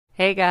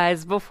Hey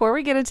guys, before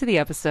we get into the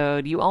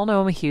episode, you all know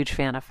I'm a huge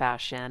fan of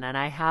fashion, and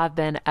I have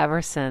been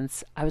ever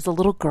since I was a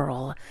little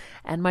girl.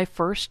 And my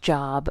first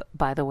job,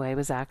 by the way,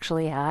 was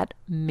actually at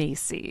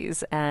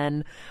Macy's.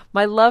 And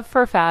my love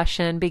for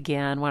fashion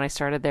began when I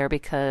started there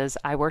because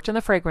I worked in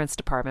the fragrance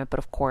department, but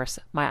of course,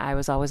 my eye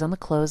was always on the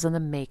clothes and the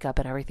makeup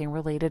and everything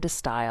related to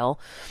style.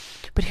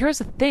 But here's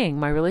the thing,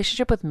 my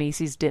relationship with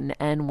Macy's didn't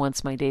end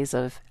once my days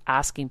of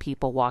asking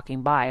people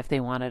walking by if they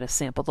wanted to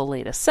sample the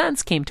latest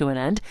scents came to an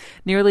end.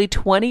 Nearly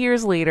 20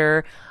 years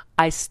later,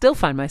 I still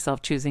find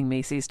myself choosing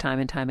Macy's time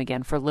and time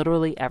again for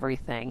literally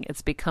everything.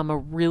 It's become a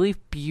really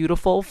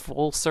beautiful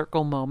full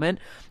circle moment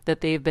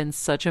that they've been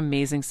such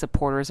amazing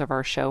supporters of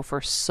our show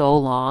for so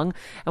long.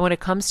 And when it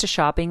comes to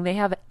shopping, they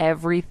have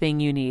everything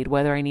you need,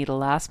 whether I need a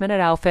last minute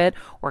outfit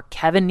or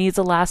Kevin needs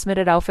a last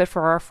minute outfit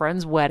for our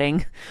friend's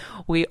wedding.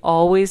 We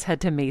always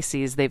head to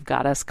Macy's. They've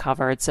got us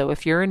covered. So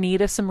if you're in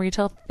need of some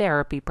retail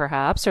therapy,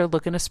 perhaps, or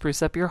looking to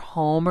spruce up your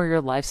home or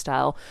your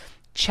lifestyle,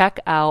 check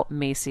out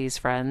Macy's,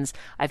 friends.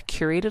 I've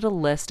curated a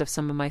list of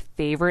some of my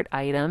favorite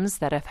items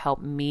that have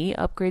helped me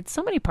upgrade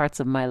so many parts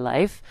of my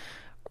life.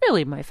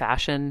 Really my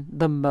fashion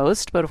the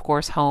most, but of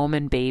course home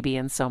and baby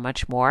and so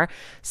much more.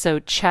 So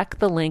check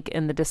the link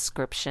in the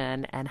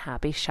description and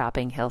happy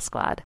shopping, Hill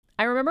Squad.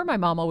 I remember my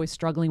mom always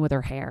struggling with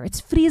her hair.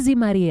 It's Frizi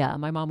Maria,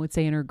 my mom would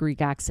say in her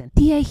Greek accent.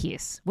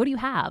 Diehis, what do you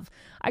have?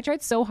 I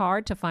tried so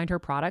hard to find her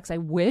products. I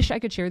wish I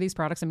could share these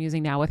products I'm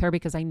using now with her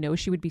because I know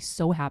she would be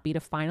so happy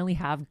to finally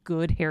have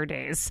good hair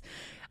days.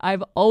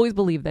 I've always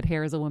believed that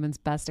hair is a woman's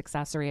best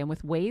accessory, and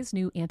with Ouai's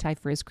new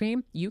anti-frizz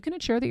cream, you can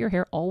ensure that your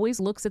hair always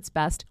looks its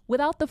best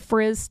without the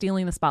frizz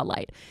stealing the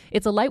spotlight.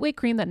 It's a lightweight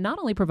cream that not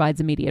only provides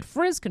immediate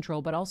frizz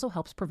control, but also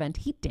helps prevent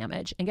heat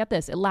damage. And get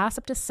this, it lasts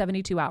up to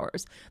 72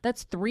 hours.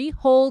 That's 3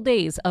 whole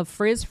days of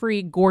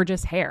frizz-free,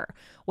 gorgeous hair.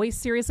 Ouai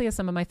seriously has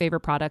some of my favorite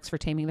products for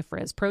taming the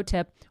frizz. Pro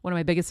tip, one of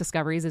my biggest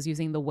discoveries is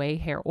using the Ouai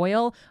hair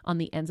oil on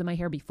the ends of my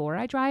hair before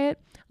I dry it.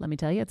 Let me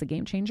tell you, it's a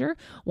game changer.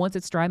 Once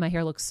it's dry, my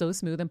hair looks so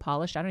smooth and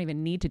polished, I don't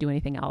even need to do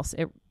anything else.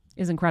 It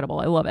is incredible.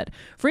 I love it.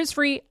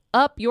 Frizz-free,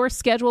 up your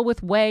schedule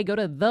with Ouai. Go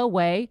to the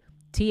Ouai,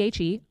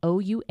 TheOuai.com,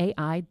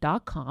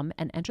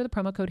 and enter the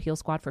promo code Heal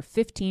Squad for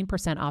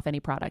 15% off any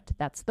product.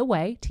 That's the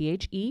Ouai,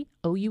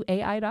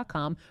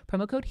 TheOuai.com,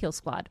 promo code Heal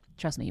Squad.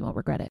 Trust me, you won't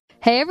regret it.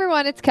 Hey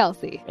everyone, it's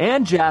Kelsey.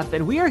 And Jeff,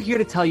 and we are here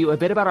to tell you a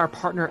bit about our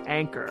partner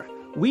Anchor.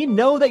 We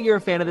know that you're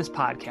a fan of this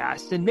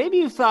podcast, and maybe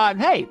you thought,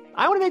 hey,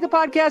 I want to make a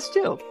podcast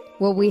too.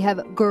 Well, we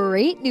have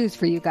great news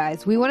for you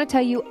guys. We want to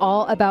tell you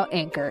all about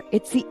Anchor.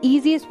 It's the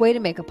easiest way to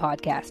make a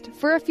podcast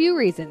for a few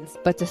reasons,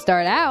 but to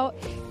start out,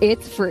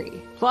 it's free.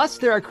 Plus,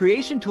 there are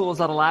creation tools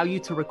that allow you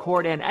to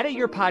record and edit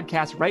your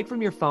podcast right from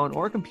your phone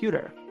or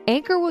computer.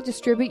 Anchor will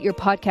distribute your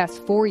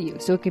podcast for you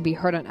so it can be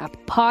heard on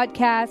Apple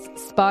Podcasts,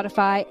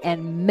 Spotify,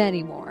 and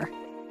many more.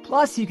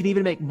 Plus, you can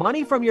even make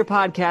money from your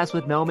podcast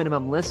with no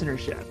minimum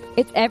listenership.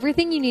 It's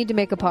everything you need to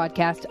make a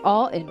podcast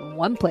all in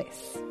one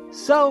place.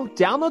 So,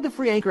 download the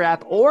free Anchor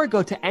app or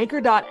go to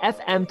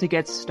anchor.fm to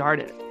get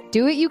started.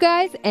 Do it, you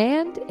guys,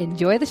 and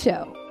enjoy the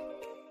show.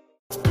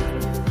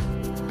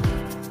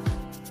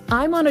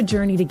 I'm on a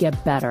journey to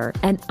get better,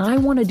 and I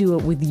want to do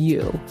it with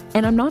you.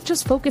 And I'm not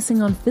just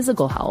focusing on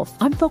physical health.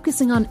 I'm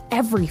focusing on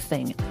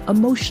everything: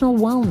 emotional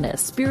wellness,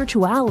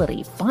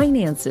 spirituality,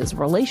 finances,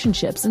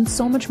 relationships, and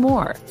so much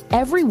more.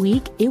 Every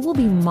week, it will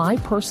be my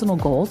personal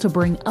goal to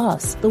bring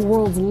us, the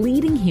world's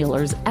leading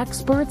healers,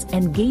 experts,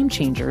 and game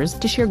changers,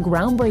 to share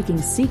groundbreaking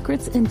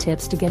secrets and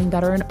tips to getting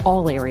better in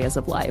all areas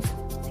of life.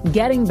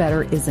 Getting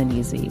better isn't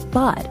easy,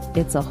 but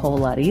it's a whole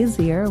lot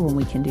easier when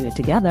we can do it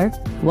together.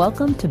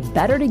 Welcome to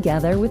Better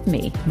Together with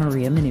me,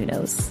 Maria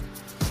Menounos.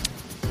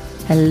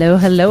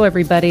 Hello,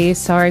 everybody.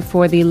 Sorry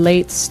for the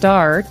late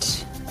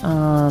start.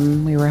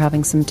 We were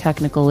having some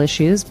technical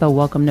issues, but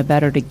welcome to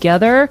Better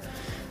Together,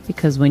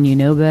 because when you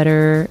know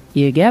better,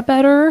 you get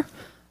better.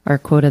 Our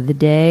quote of the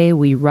day: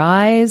 we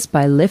rise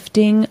by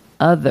lifting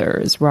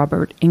others.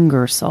 Robert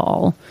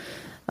Ingersoll.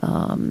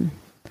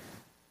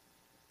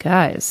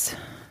 Guys,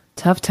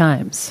 tough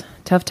times.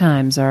 Tough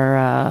times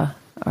are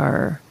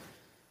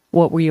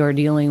what we are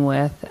dealing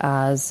with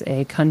as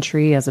a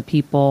country, as a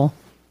people,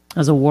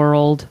 as a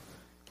world.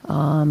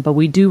 But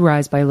we do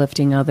rise by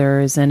lifting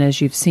others. And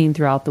as you've seen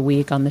throughout the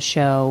week on the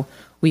show,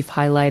 we've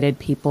highlighted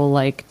people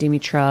like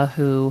Dimitra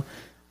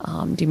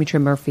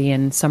Murphy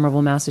in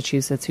Somerville,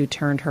 Massachusetts, who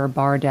turned her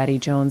bar, Daddy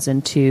Jones,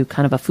 into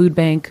kind of a food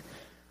bank,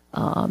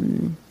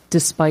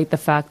 despite the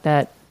fact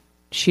that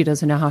she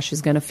doesn't know how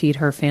she's going to feed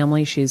her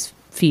family. She's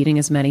feeding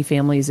as many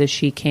families as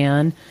she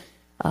can.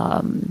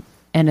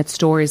 And it's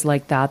stories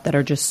like that that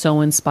are just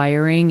so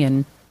inspiring,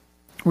 and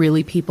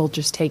really people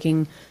just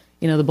taking,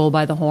 the bull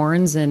by the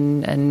horns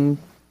and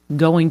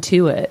going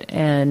to it.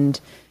 And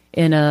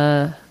in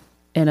a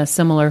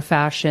similar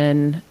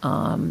fashion,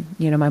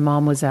 my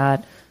mom was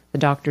at the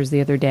doctor's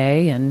the other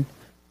day and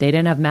they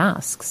didn't have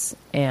masks,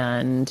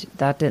 and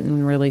that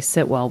didn't really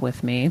sit well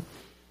with me.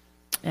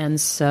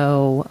 And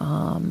so,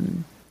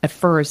 at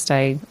first,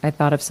 I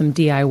thought of some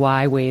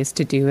DIY ways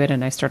to do it,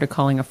 and I started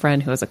calling a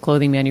friend who has a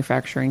clothing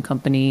manufacturing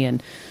company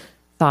and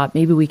thought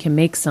maybe we can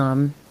make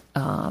some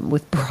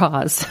with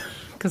bras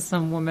because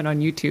some woman on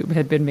YouTube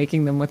had been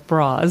making them with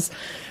bras.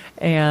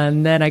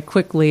 And then I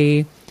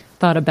quickly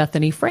thought of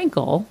Bethany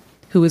Frankel,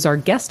 who is our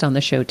guest on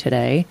the show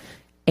today.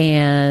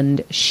 And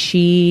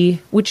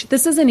which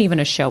this isn't even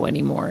a show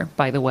anymore,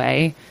 by the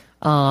way.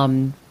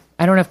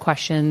 I don't have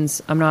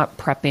questions. I'm not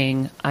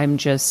prepping. I'm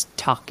just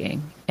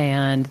talking.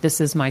 And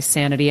this is my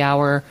sanity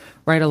hour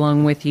right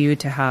along with you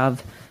to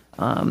have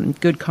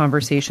good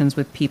conversations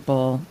with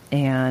people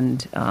and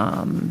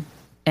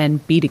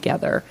be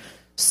together.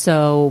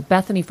 So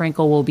Bethany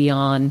Frankel will be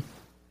on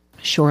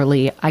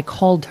shortly. I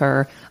called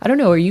her. I don't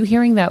know. Are you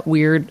hearing that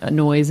weird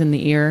noise in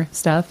the ear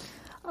stuff?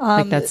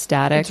 Like that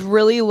static? It's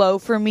really low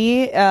for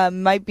me.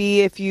 Might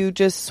be if you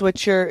just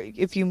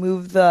if you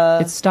move the...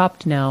 It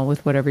stopped now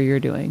with whatever you're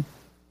doing.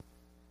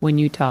 When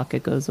you talk,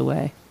 it goes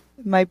away.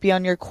 It might be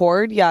on your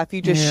cord. Yeah, if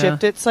you just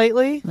shift it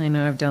slightly. I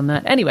know, I've done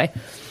that. Anyway,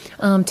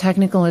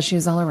 technical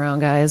issues all around,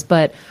 guys.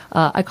 But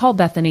I called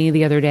Bethany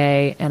the other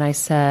day and I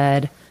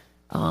said,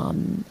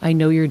 I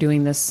know you're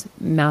doing this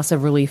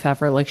massive relief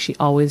effort like she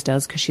always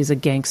does because she's a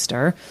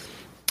gangster.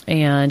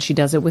 And she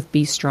does it with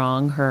Be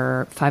Strong,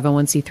 her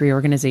 501c3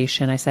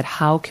 organization. I said,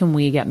 how can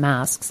we get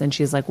masks? And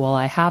she's like, well,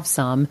 I have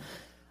some.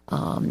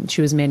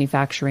 She was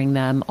manufacturing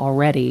them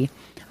already.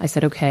 I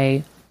said,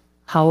 okay,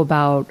 how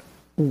about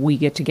we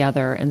get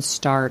together and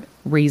start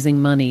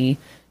raising money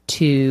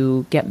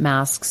to get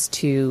masks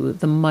to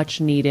the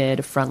much needed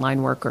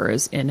frontline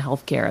workers in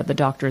healthcare, the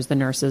doctors, the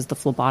nurses, the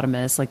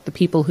phlebotomists, like the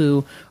people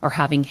who are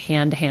having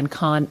hand-to-hand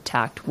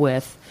contact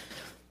with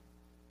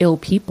ill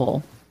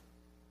people.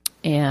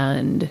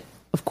 And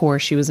of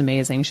course, she was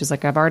amazing. She's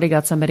like, I've already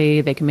got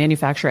somebody, they can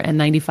manufacture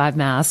N95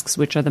 masks,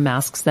 which are the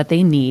masks that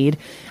they need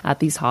at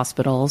these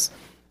hospitals.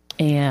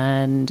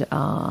 And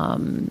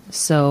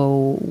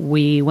so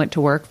we went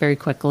to work very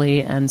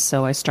quickly. And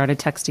so I started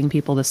texting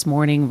people this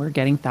morning. We're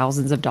getting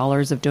thousands of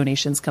dollars of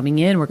donations coming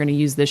in. We're going to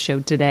use this show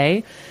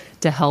today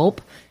to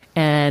help.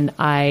 And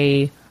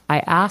I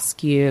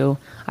ask you,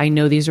 I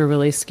know these are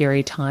really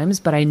scary times,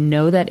 but I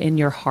know that in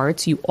your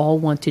hearts, you all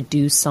want to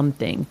do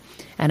something.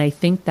 And I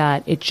think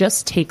that it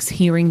just takes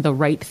hearing the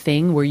right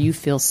thing where you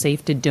feel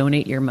safe to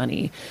donate your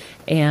money.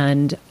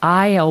 And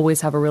I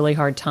always have a really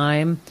hard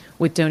time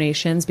with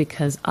donations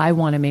because I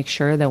want to make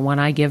sure that when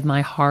I give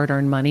my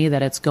hard-earned money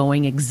that it's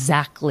going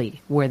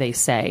exactly where they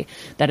say,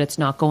 that it's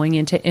not going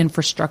into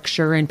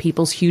infrastructure and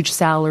people's huge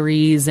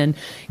salaries and,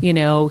 you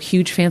know,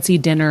 huge fancy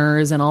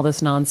dinners and all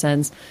this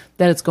nonsense,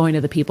 that it's going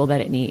to the people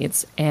that it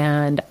needs.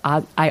 And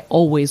I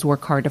always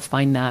work hard to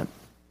find that.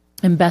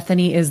 And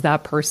Bethany is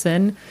that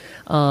person.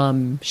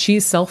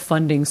 She's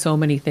self-funding so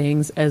many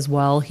things as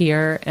well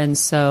here. And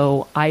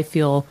so I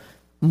feel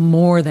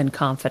more than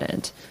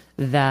confident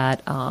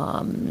that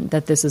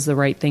that this is the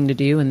right thing to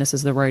do and this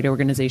is the right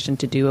organization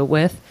to do it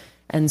with.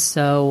 And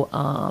so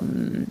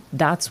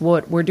that's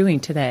what we're doing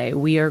today.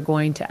 We are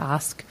going to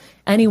ask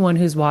anyone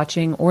who's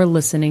watching or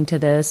listening to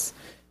this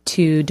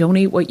to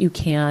donate what you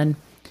can.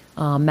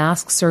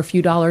 Masks are a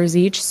few dollars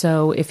each.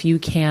 So if you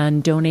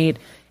can donate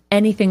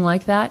anything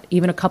like that,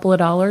 even a couple of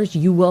dollars,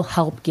 you will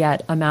help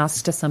get a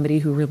mask to somebody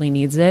who really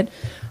needs it.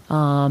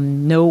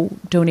 No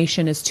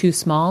donation is too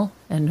small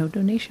and no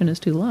donation is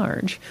too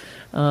large.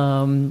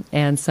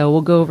 And so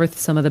we'll go over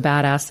some of the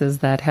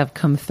badasses that have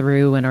come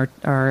through and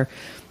are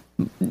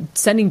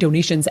sending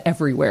donations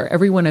everywhere.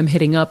 Everyone I'm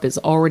hitting up is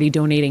already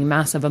donating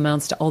massive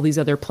amounts to all these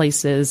other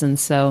places. And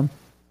so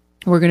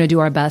we're going to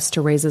do our best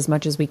to raise as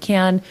much as we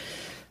can.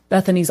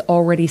 Bethany's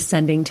already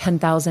sending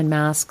 10,000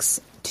 masks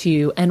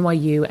to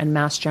NYU and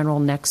Mass General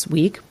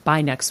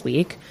by next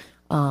week.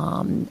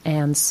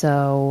 And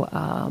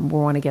so we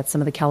want to get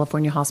some of the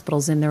California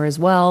hospitals in there as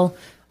well,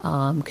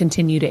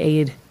 continue to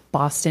aid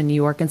Boston, New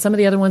York, and some of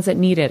the other ones that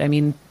need it. I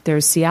mean,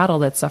 there's Seattle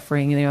that's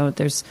suffering, you know,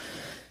 there's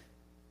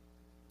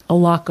a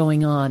lot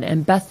going on.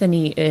 And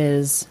Bethany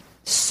is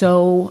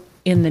so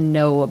in the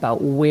know about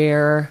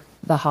where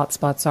the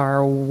hotspots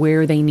are,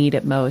 where they need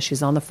it most.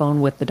 She's on the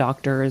phone with the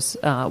doctors,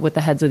 with the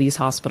heads of these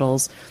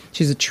hospitals.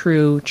 She's a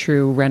true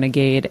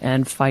renegade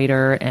and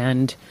fighter,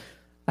 and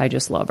I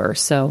just love her.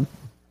 So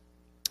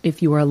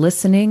if you are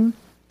listening,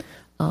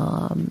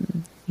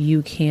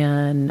 you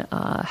can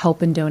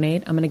help and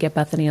donate. I'm going to get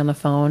Bethany on the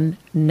phone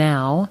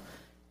now,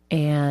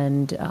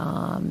 and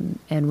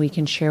we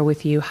can share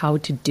with you how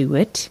to do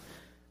it.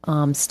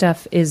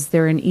 Steph, is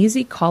there an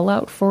easy call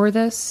out for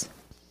this?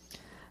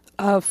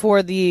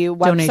 For the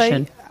website?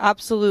 Donation.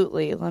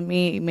 Absolutely. Let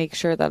me make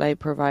sure that I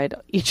provide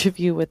each of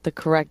you with the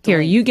correct Here,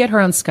 link. you get her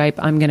on Skype.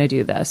 I'm going to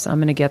do this. I'm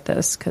going to get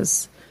this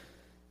because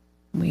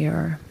we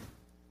are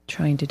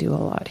trying to do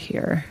a lot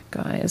here,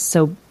 guys.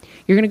 So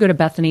you're going to go to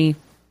Bethany's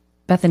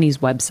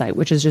website,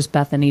 which is just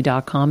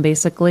bethany.com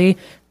basically,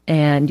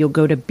 and you'll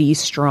go to Be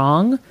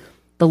Strong.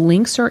 The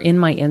links are in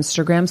my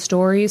Instagram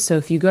story. So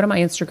if you go to my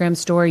Instagram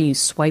story, you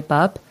swipe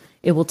up,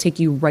 it will take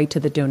you right to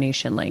the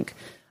donation link.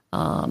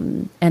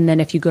 And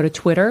then if you go to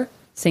Twitter,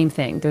 same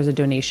thing. There's a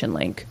donation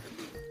link.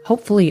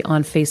 Hopefully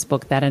on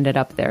Facebook that ended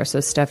up there. So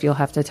Steph, you'll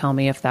have to tell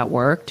me if that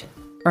worked.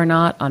 or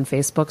not on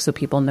Facebook so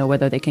people know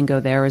whether they can go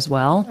there as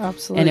well?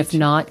 Absolutely. And if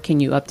not, can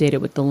you update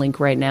it with the link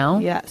right now?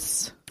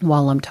 Yes.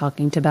 While I'm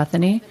talking to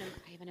Bethany?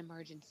 I have an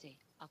emergency.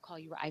 I'll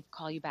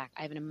call you back.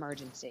 I have an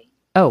emergency.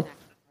 Oh.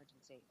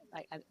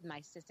 My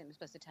assistant was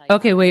supposed to tell you.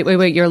 Okay,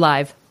 wait. You're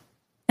live.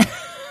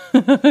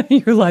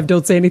 You're live.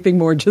 Don't say anything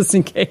more just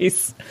in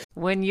case.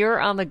 When you're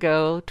on the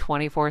go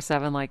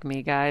 24/7 like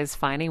me, guys,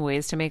 finding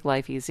ways to make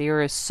life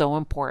easier is so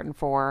important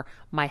for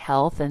my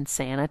health and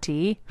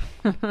sanity.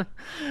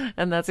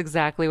 And that's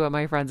exactly what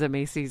my friends at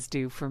Macy's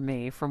do for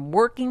me. From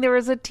working there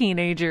as a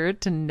teenager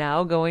to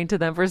now going to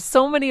them for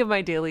so many of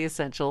my daily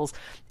essentials,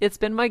 it's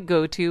been my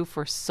go-to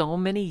for so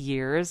many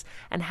years.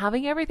 And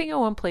having everything in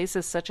one place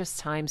is such a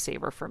time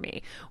saver for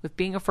me. With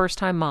being a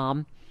first-time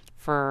mom,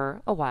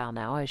 for a while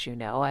now, as you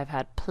know, I've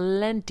had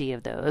plenty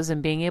of those,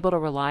 and being able to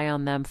rely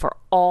on them for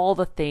all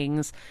the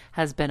things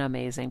has been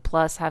amazing.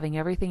 Plus, having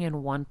everything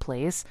in one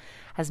place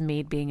has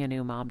made being a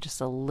new mom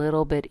just a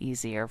little bit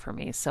easier for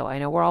me. So I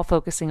know we're all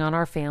focusing on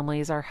our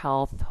families, our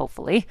health,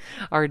 hopefully,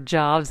 our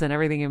jobs and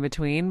everything in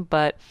between,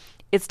 but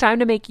it's time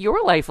to make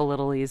your life a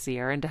little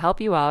easier. And to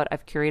help you out,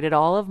 I've curated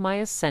all of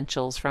my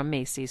essentials from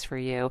Macy's for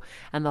you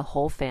and the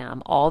whole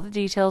fam. All the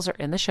details are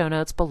in the show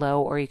notes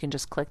below, or you can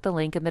just click the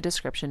link in the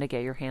description to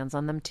get your hands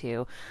on them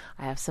too.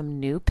 I have some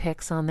new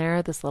picks on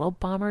there. This little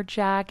bomber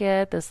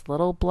jacket, this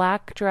little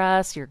black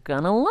dress. You're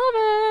gonna love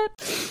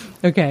it.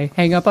 Okay,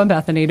 hang up on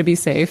Bethany to be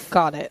safe.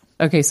 Got it.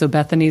 Okay, so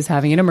Bethany's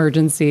having an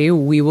emergency.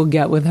 We will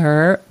get with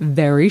her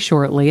very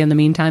shortly. In the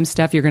meantime,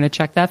 Steph, you're going to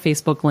check that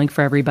Facebook link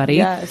for everybody.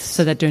 Yes.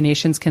 So that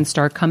donations can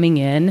start coming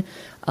in.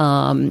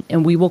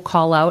 And we will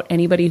call out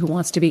anybody who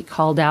wants to be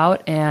called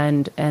out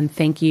and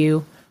thank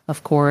you,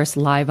 of course,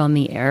 live on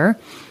the air.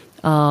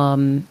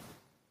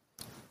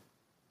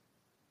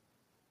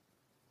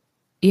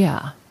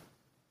 Yeah,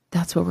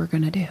 that's what we're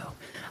going to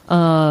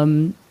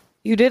do.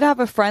 You did have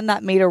a friend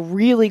that made a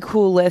really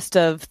cool list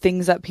of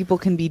things that people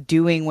can be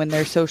doing when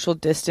they're social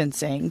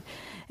distancing.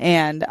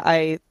 And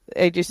I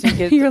just think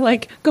it's... You're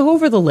like, go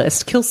over the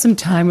list. Kill some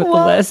time with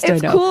the list.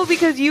 It's I know. cool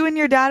because you and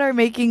your dad are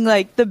making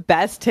like the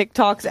best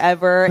TikToks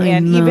ever. I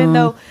And know. even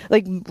though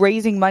like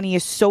raising money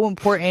is so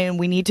important and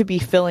we need to be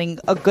filling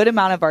a good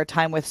amount of our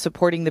time with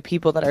supporting the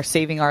people that are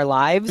saving our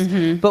lives,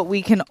 but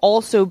we can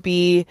also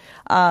be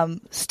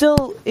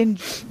still in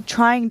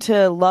trying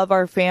to love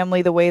our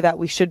family the way that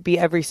we should be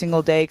every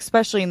single day,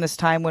 especially in this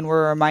time when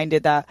we're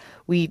reminded that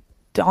we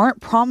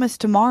aren't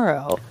promised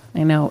tomorrow.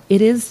 I know.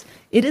 It is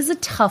a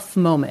tough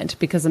moment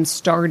because I'm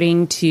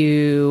starting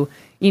to,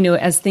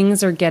 as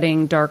things are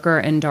getting darker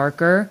and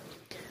darker,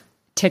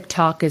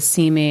 TikTok is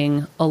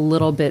seeming a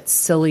little bit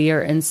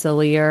sillier and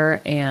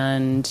sillier.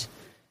 And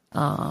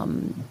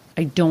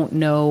I don't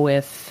know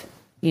if,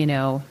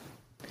 I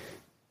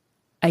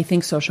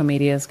think social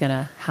media is going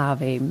to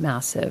have a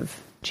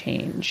massive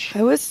change.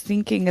 I was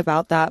thinking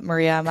about that,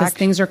 Maria. Because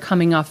things are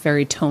coming off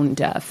very tone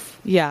deaf.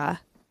 Yeah.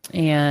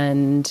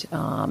 And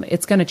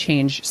it's going to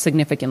change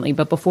significantly.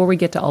 But before we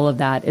get to all of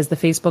that, is the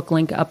Facebook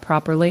link up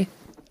properly?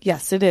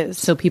 Yes, it is.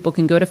 So people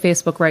can go to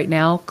Facebook right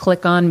now,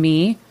 click on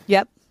me.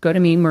 Yep. Go to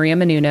me, Maria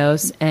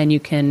Menounos, and you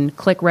can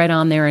click right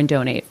on there and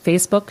donate.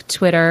 Facebook,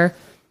 Twitter,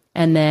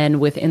 and then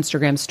with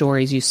Instagram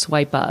stories, you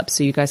swipe up.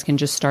 So you guys can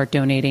just start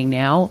donating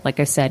now. Like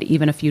I said,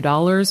 even a few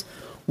dollars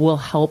will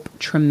help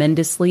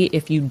tremendously.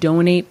 If you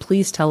donate,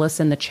 please tell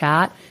us in the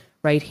chat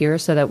right here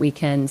so that we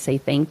can say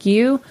thank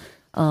you.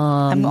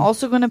 I'm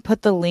also going to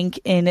put the link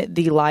in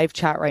the live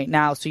chat right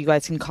now so you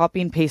guys can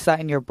copy and paste that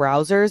in your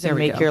browsers and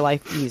make your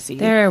life easy.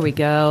 There we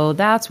go.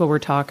 That's what we're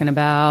talking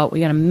about.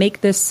 We got to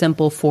make this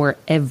simple for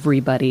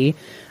everybody.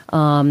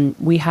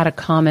 We had a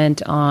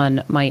comment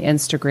on my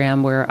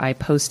Instagram where I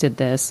posted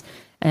this,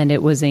 and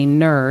it was a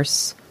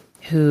nurse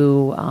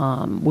who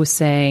was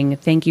saying,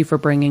 thank you for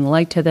bringing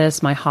light to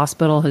this. My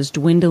hospital has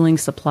dwindling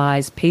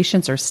supplies.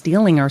 Patients are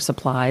stealing our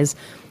supplies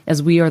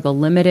as we are the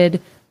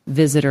limited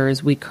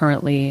visitors we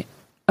currently...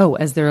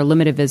 as there are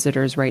limited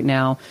visitors right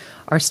now.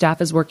 Our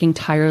staff is working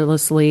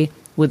tirelessly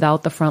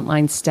without the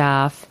frontline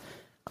staff.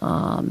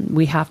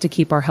 We have to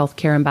keep our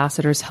healthcare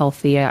ambassadors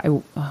healthy.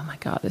 Oh my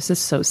God, this is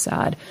so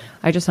sad.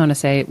 I just want to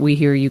say, we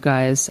hear you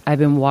guys. I've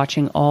been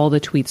watching all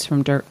the tweets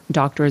from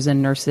doctors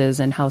and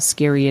nurses and how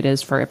scary it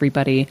is for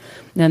everybody.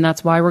 And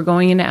that's why we're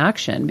going into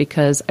action,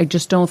 because I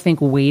just don't think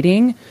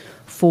waiting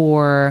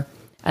for,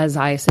 as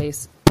I say,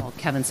 well,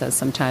 Kevin says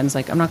sometimes,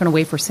 like, I'm not going to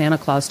wait for Santa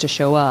Claus to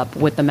show up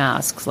with the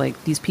masks.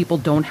 Like, these people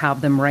don't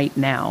have them right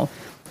now.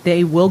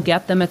 They will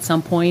get them at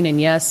some point. And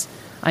yes,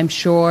 I'm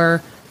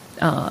sure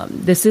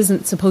this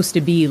isn't supposed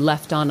to be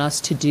left on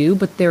us to do,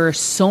 but there is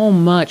so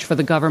much for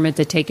the government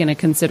to take into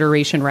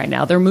consideration right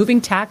now. They're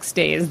moving tax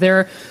days.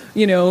 They're,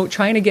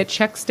 trying to get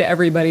checks to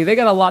everybody. They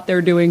got a lot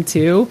they're doing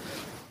too.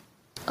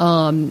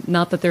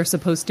 Not that they're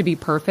supposed to be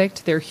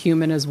perfect. They're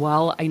human as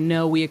well. I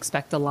know we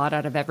expect a lot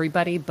out of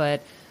everybody,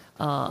 but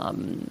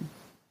I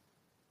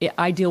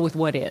deal with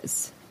what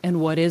is. And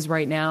what is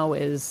right now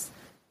is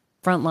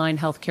frontline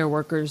healthcare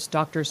workers,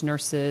 doctors,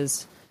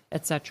 nurses,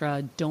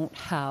 etc., don't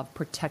have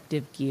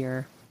protective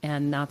gear.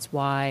 And that's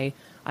why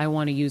I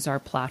want to use our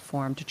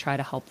platform to try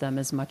to help them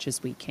as much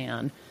as we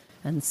can.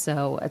 And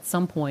so at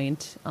some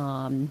point,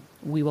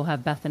 we will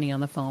have Bethany on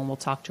the phone. We'll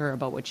talk to her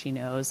about what she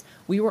knows.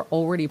 We were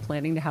already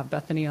planning to have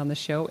Bethany on the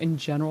show in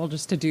general,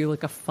 just to do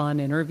like a fun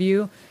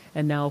interview.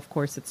 And now, of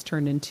course, it's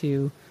turned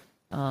into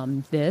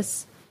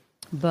this.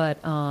 But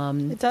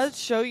it does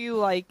show you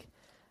like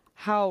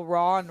how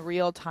raw and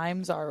real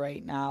times are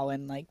right now.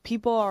 And like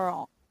people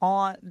are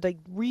on like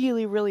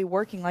really, really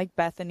working, like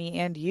Bethany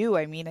and you.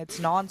 I mean, it's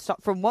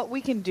nonstop from what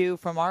we can do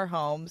from our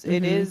homes.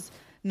 It is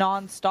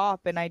nonstop.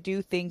 And I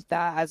do think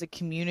that as a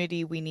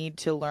community, we need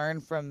to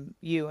learn from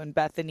you and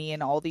Bethany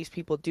and all these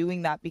people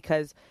doing that,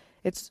 because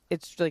it's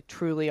like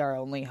truly our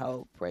only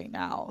hope right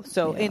now.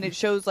 So, and it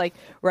shows like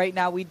right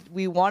now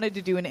we wanted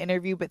to do an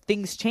interview, but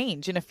things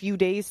change in a few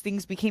days.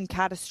 Things became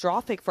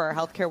catastrophic for our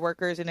healthcare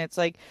workers. And it's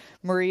like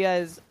Maria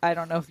is, I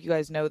don't know if you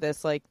guys know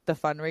this, like the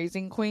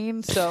fundraising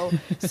queen. So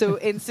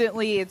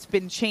instantly it's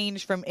been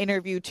changed from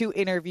interview to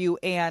interview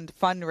and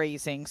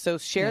fundraising. So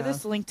share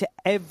this link to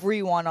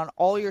everyone on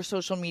all your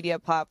social media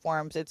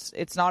platforms.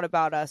 It's not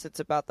about us. It's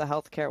about the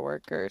healthcare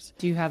workers.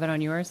 do you have it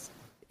on yours?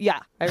 Yeah,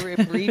 I'm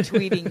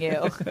retweeting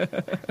you.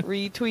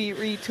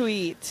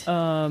 Retweet.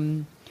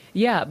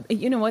 Yeah,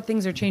 you know what?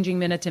 Things are changing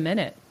minute to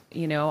minute.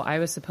 You know, I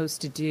was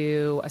supposed to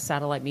do a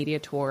satellite media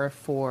tour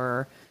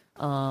for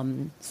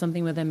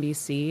something with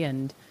NBC,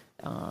 and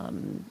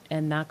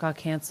that got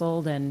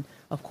canceled. And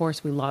of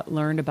course, we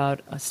learned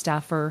about a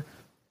staffer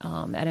at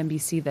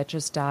NBC that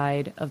just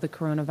died of the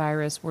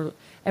coronavirus.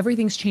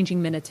 Everything's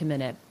changing minute to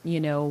minute.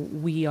 You know,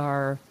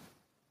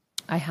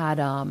 I had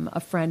a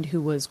friend who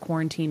was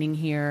quarantining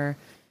here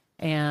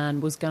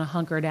and was going to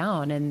hunker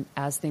down. And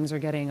as things are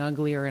getting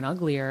uglier and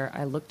uglier,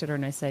 I looked at her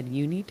and I said,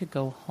 you need to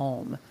go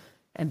home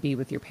and be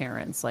with your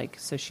parents. Like,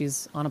 so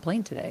she's on a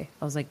plane today.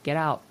 I was like, get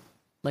out.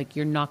 Like,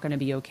 you're not going to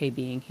be okay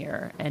being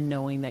here and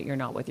knowing that you're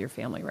not with your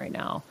family right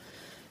now.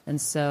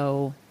 And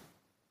so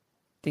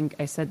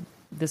I said,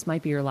 this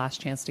might be your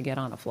last chance to get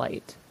on a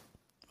flight.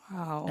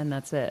 Wow. And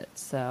that's it.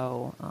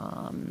 So,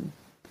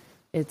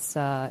 it's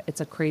a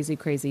crazy,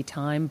 crazy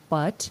time,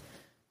 but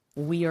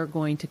we are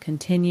going to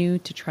continue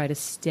to try to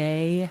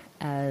stay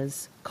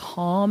as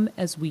calm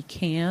as we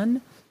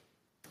can.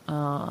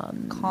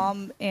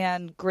 Calm,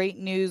 and great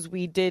news.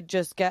 We did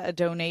just get a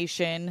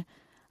donation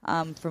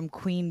from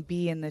Queen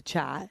Bee in the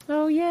chat.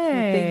 Oh,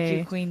 yay. Thank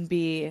you, Queen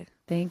Bee.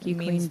 Thank you, It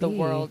means Queen the Bee.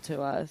 world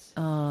to us.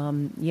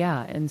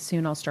 Yeah, and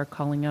soon I'll start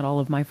calling out all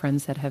of my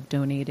friends that have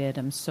donated.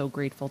 I'm so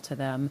grateful to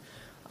them.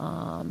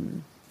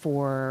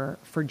 For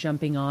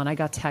jumping on. I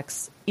got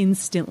texts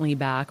instantly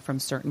back from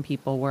certain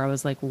people where I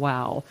was like,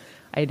 wow,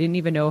 I didn't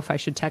even know if I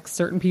should text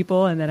certain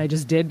people, and then I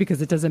just did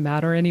because it doesn't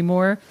matter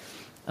anymore.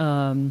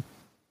 And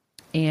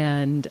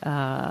they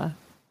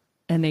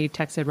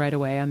texted right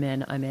away, I'm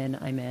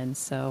in.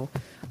 So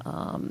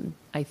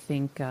I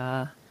think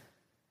we're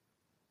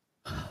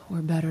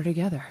better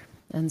together.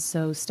 And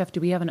so, Steph,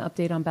 do we have an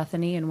update on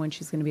Bethany and when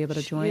she's going to be able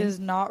to join? She is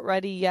not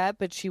ready yet,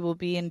 but she will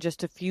be in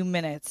just a few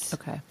minutes.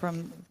 Okay.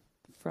 From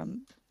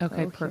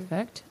Okay,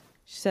 perfect.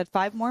 She said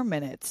 5 more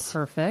minutes.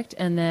 Perfect.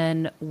 And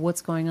then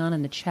what's going on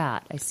in the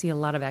chat? I see a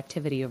lot of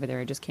activity over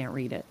there. I just can't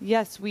read it.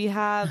 Yes, we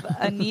have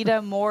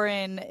Anita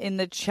Morin in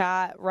the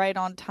chat, right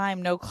on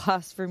time. No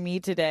class for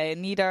me today.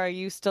 Anita, are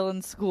you still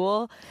in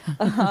school?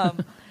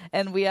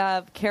 And we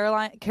have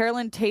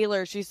Carolyn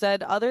Taylor. She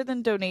said, other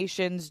than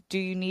donations, do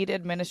you need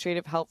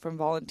administrative help from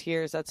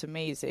volunteers? That's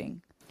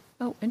amazing.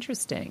 Oh,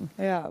 interesting.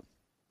 Yeah.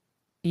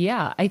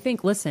 Yeah, I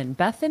think, listen,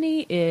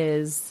 Bethany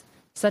is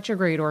such a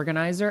great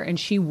organizer, and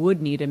she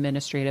would need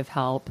administrative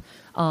help.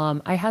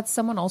 I had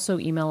someone also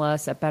email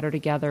us at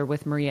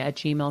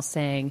bettertogetherwithmaria@gmail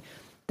saying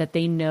that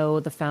they know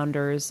the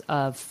founders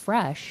of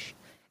Fresh,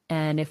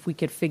 and if we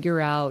could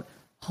figure out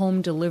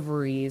home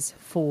deliveries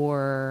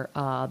for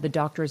the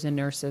doctors and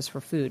nurses for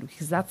food,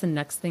 because that's the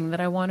next thing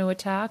that I want to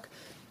attack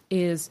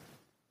is,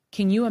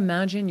 can you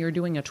imagine you're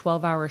doing a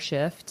 12-hour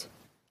shift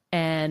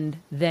and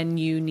then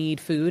you need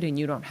food and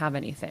you don't have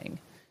anything?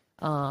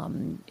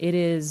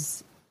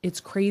 It's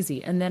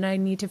crazy. And then I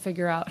need to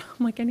figure out,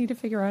 I need to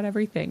figure out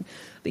everything.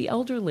 The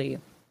elderly,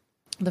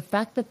 the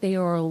fact that they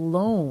are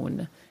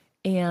alone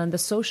and the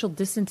social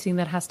distancing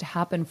that has to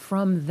happen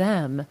from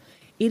them,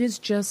 it is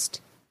just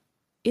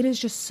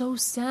so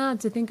sad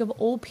to think of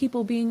old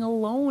people being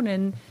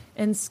alone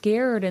and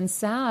scared and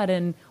sad.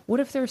 And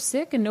what if they're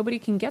sick and nobody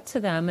can get to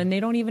them and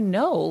they don't even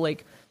know?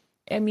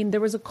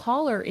 There was a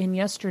caller in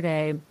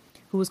yesterday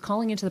who was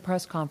calling into the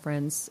press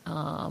conference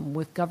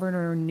with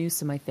Governor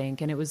Newsom, I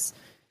think, and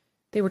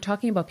they were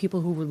talking about people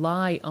who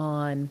rely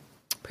on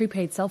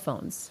prepaid cell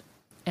phones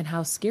and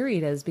how scary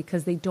it is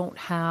because they don't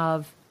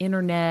have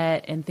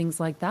internet and things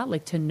like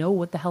that, to know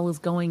what the hell is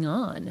going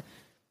on.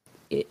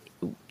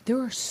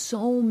 There are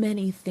so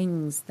many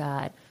things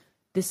that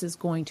this is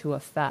going to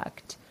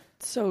affect.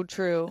 So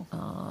true.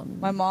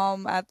 My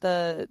mom at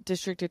the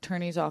district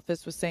attorney's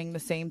office was saying the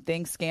same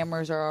thing.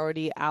 Scammers are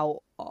already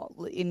out,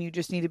 and you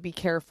just need to be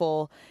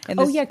careful. And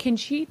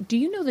do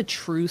you know the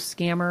true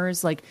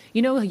scammers?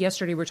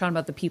 Yesterday we were talking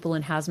about the people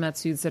in hazmat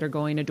suits that are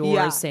going to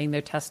doors saying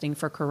they're testing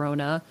for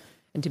corona.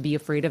 and to be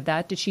afraid of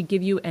that. Did she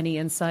give you any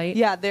insight?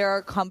 Yeah, there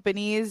are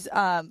companies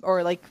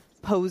or like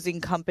posing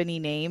company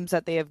names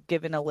that they have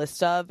given a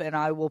list of, and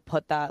I will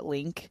put that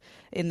link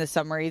in the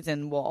summaries,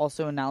 and we'll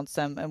also announce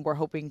them. And we're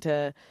hoping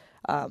to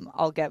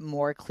I'll get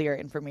more clear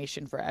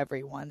information for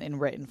everyone in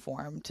written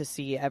form to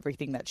see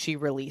everything that she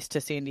released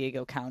to San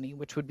Diego County,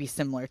 which would be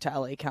similar to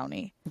LA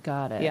County.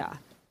 Got it. Yeah.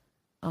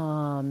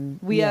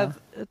 We have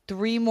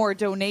 3 more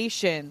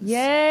donations.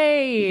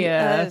 Yay!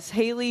 Yes,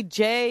 Haley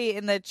J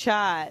in the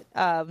chat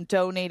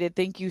donated.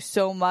 Thank you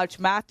so much.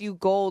 Matthew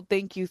Gold,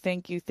 thank you.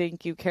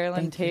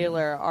 Carolyn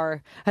Taylor,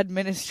 our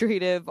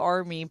administrative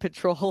army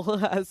patrol,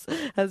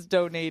 has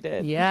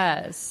donated.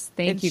 Yes,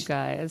 thank you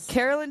guys.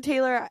 Carolyn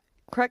Taylor,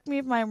 correct me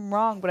if I'm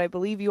wrong, but I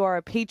believe you are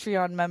a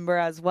Patreon member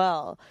as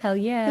well. Hell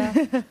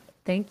yeah.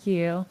 Thank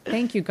you.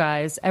 Thank you,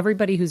 guys.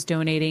 Everybody who's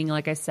donating,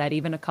 like I said,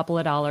 even a couple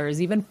of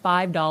dollars, even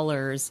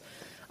 $5,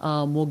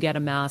 will get a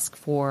mask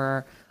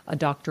for a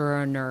doctor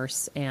or a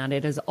nurse, and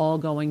it is all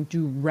going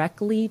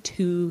directly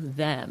to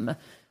them.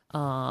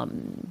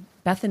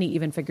 Bethany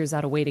even figures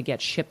out a way to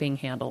get shipping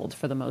handled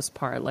for the most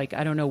part. Like,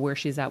 I don't know where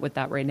she's at with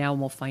that right now,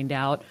 and we'll find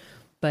out.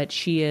 But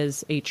she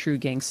is a true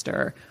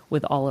gangster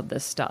with all of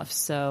this stuff.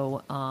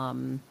 So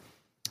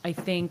I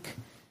think,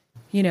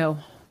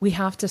 we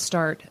have to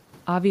start,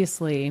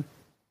 obviously,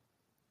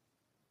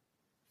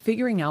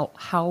 figuring out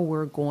how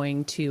we're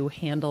going to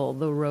handle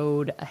the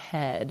road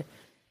ahead.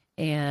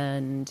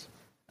 And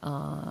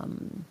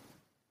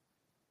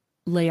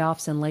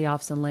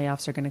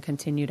layoffs are going to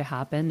continue to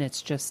happen.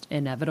 It's just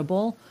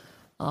inevitable.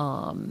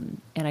 And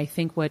I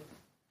think what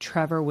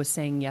Trevor was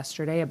saying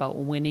yesterday about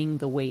winning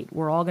the weight,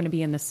 we're all going to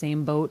be in the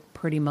same boat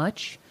pretty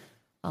much.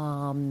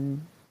 No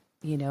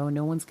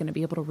one's going to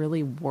be able to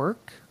really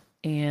work,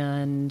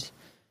 and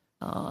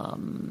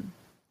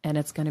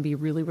it's going to be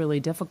really, really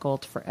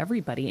difficult for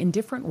everybody in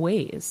different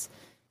ways,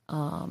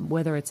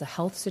 whether it's a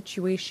health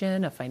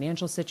situation, a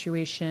financial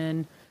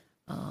situation,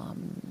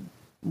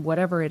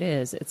 whatever it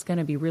is, it's going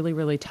to be really,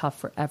 really tough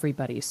for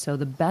everybody. So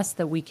the best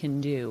that we can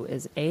do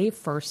is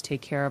first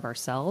take care of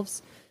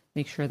ourselves,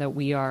 make sure that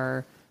we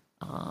are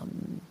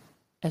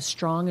as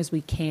strong as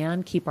we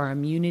can, keep our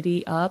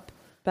immunity up.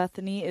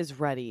 Bethany is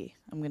ready.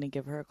 I'm going to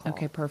give her a call.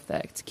 Okay,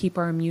 perfect. Keep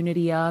our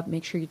immunity up.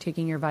 Make sure you're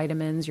taking your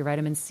vitamins, your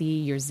vitamin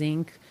C, your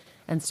zinc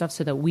and stuff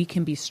so that we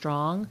can be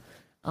strong.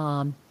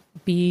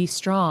 Be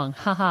strong.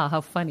 Haha,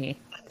 how funny.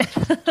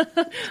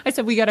 I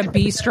said we got to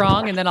be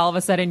strong, and then all of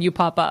a sudden you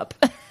pop up.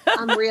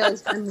 I'm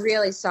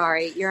really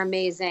sorry. You're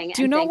amazing.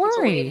 Do not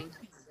worry.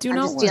 I'm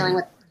just dealing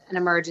with an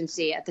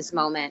emergency at this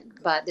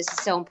moment, but this is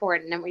so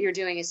important, and what you're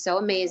doing is so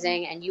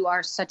amazing, and you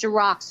are such a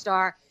rock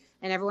star,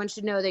 and everyone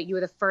should know that you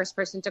were the first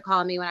person to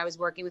call me when I was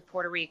working with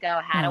Puerto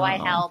Rico. How do I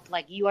help?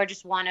 Like, you are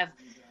just one of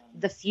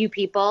the few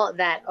people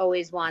that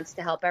always wants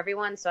to help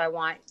everyone. So I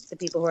want the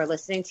people who are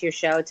listening to your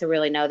show to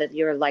really know that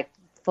you're like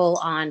full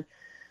on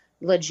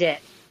legit.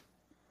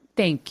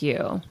 Thank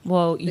you.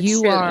 Well,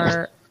 you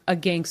are a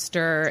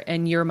gangster,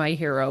 and you're my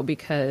hero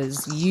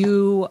because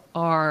you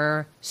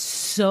are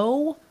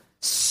so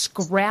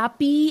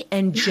scrappy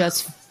and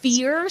just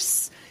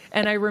fierce.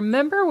 And I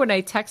remember when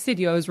I texted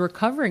you, I was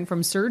recovering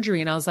from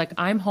surgery, and I was like,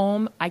 I'm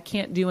home. I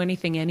can't do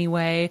anything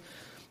anyway.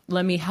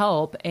 Let me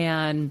help.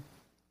 And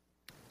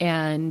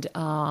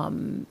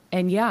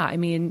yeah, I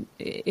mean,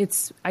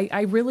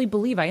 I really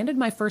believe I ended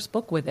my first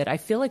book with it. I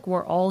feel like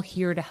we're all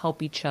here to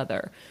help each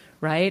other.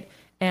 Right.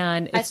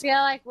 And I feel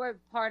like we're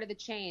part of the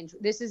change.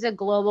 This is a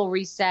global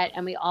reset,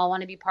 and we all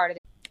want to be part of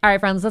it. All right,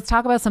 friends, let's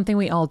talk about something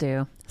we all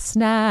do.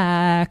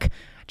 Snack.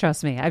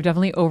 Trust me, I've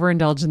definitely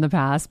overindulged in the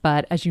past,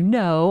 but as you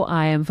know,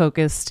 I am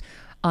focused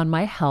on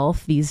my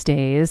health these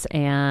days,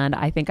 and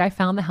I think I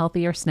found the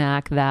healthier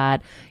snack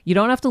that you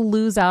don't have to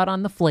lose out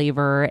on the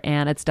flavor,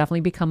 and it's definitely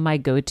become my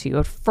go-to.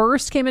 It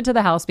first came into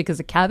the house because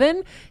of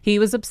Kevin. He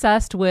was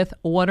obsessed with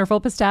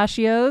Wonderful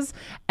Pistachios,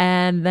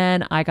 and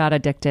then I got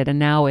addicted, and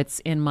now it's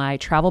in my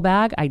travel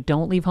bag. I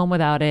don't leave home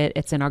without it.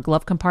 It's in our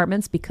glove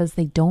compartments because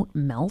they don't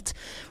melt.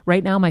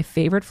 Right now, my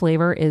favorite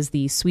flavor is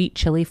the sweet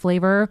chili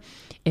flavor.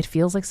 It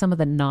feels like some of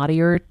the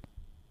naughtier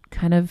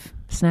kind of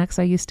snacks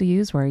I used to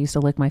use, where I used to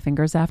lick my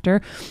fingers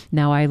after.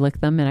 Now I lick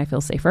them and I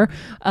feel safer.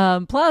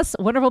 Plus,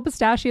 Wonderful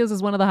Pistachios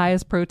is one of the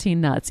highest protein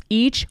nuts.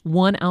 Each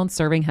 1 ounce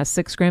serving has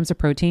 6 grams of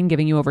protein,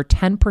 giving you over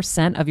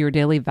 10% of your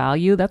daily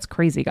value. That's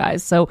crazy,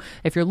 guys. So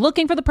if you're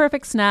looking for the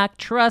perfect snack,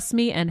 trust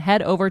me and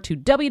head over to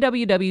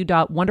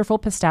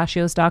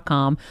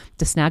www.wonderfulpistachios.com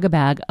to snag a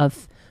bag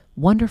of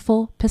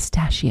Wonderful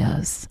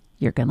Pistachios.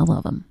 You're going to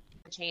love them.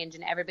 Change,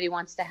 and everybody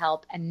wants to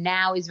help, and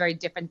now is very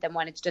different than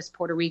when it's just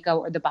Puerto Rico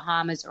or the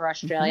Bahamas or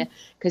Australia,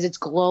 because it's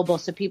global.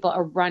 So people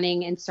are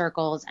running in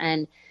circles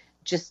and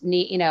just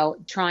need,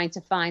 trying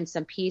to find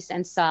some peace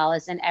and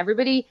solace, and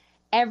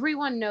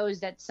everyone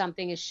knows that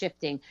something is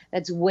shifting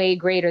that's way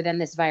greater than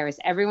this virus.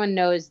 Everyone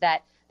knows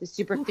that the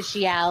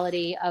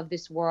superficiality of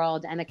this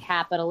world and the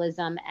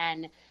capitalism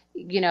and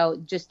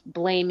just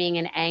blaming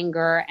and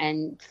anger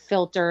and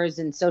filters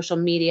and social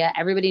media.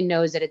 Everybody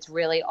knows that it's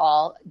really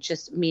all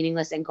just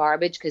meaningless and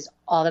garbage, because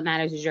all that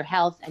matters is your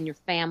health and your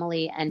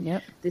family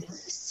and the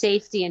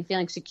safety and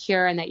feeling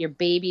secure, and that your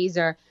babies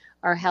are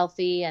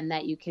healthy, and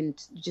that you can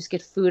just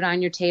get food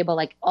on your table.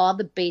 Like, all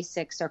the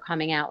basics are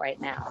coming out right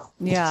now.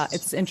 Yeah,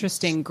 it's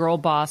interesting. Girl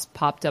Boss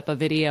popped up a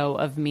video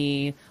of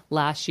me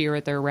last year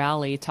at their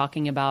rally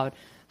talking about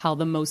how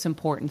the most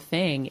important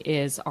thing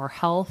is our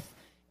health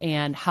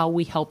and how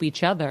we help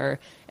each other.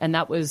 And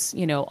that was,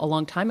 a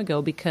long time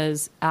ago,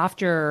 because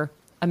after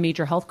a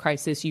major health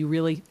crisis,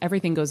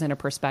 everything goes into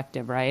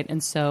perspective, right?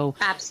 And so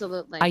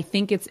absolutely, I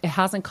think it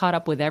hasn't caught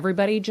up with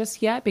everybody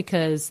just yet,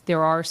 because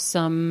there are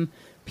some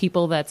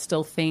people that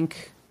still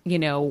think,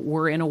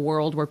 we're in a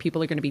world where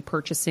people are going to be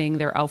purchasing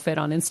their outfit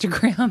on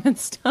Instagram and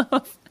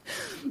stuff.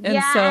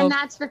 And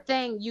that's the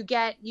thing. You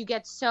get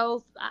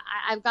so,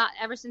 I've got,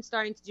 ever since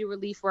starting to do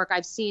relief work,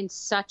 I've seen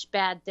such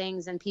bad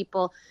things and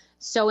people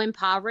so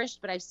impoverished,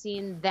 but I've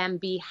seen them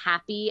be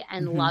happy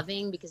and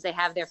loving because they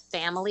have their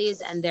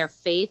families and their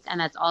faith, and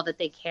that's all that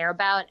they care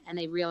about, and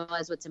they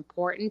realize what's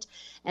important.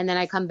 And then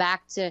I come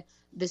back to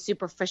the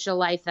superficial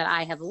life that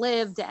I have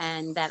lived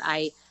and that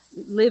I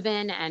live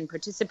in and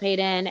participate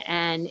in,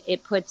 and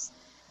it puts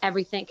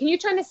everything. Can you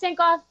turn the sink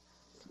off?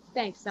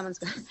 Thanks. And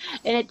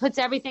it puts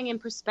everything in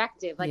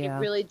perspective. Like, it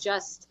really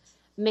just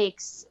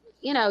makes,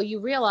 you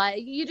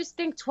realize, you just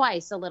think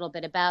twice a little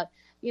bit about,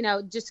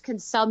 just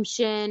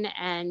consumption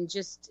and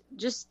just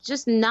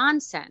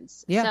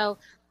nonsense. Yeah. So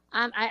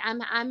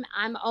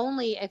I'm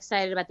only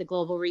excited about the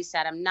global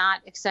reset. I'm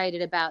not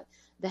excited about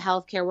the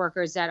healthcare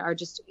workers that are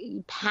just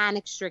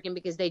panic stricken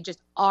because they just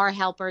are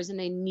helpers and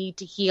they need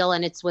to heal.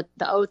 And it's what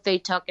the oath they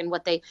took and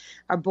what they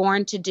are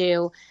born to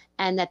do,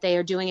 and that they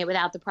are doing it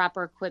without the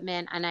proper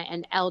equipment,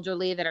 and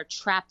elderly that are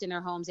trapped in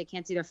their homes. They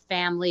can't see their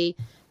family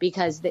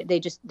because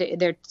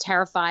they're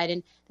terrified.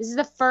 And this is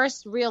the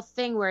first real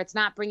thing where it's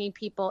bringing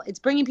people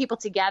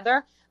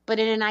together, but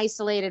in an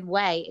isolated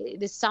way.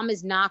 The sum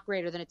is not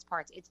greater than its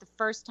parts. It's the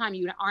first time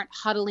you aren't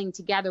huddling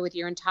together with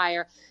your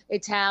entire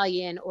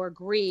Italian or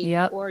Greek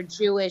or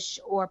Jewish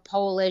or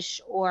Polish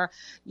or,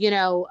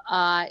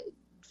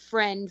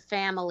 friend,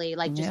 family,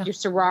 like just your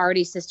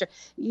sorority sister.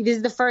 This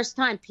is the first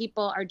time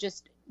people are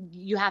just,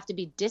 you have to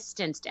be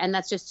distanced. And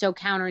that's just so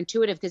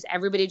counterintuitive, because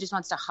everybody just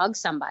wants to hug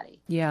somebody.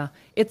 Yeah.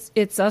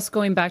 It's us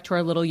going back to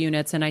our little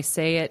units. And I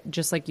say it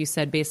just like you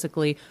said,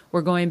 basically,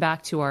 we're going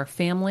back to our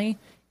family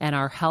and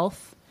our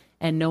health,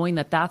 and knowing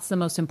that that's the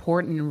most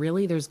important. And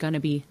really, there's going to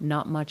be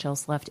not much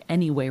else left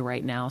anyway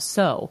right now.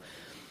 So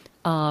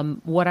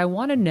what I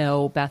want to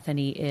know,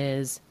 Bethany,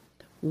 is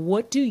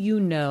what do you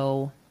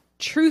know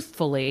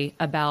truthfully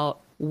about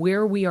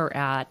where we are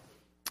at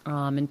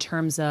in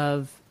terms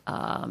of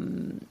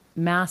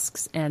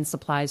masks and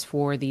supplies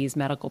for these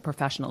medical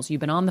professionals?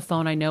 You've been on the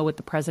phone, I know, with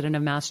the president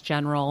of Mass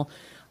General,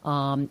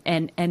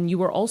 and you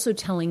were also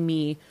telling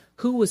me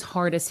who was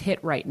hardest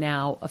hit right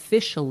now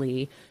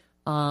officially.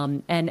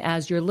 And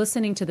as you're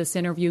listening to this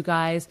interview,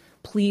 guys,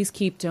 please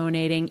keep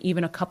donating.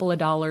 Even a couple of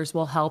dollars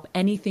will help.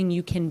 Anything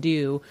you can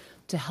do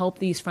to help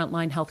these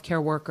frontline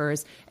healthcare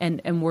workers.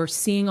 And we're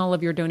seeing all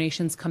of your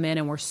donations come in,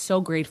 and we're so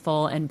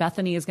grateful. And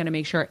Bethany is going to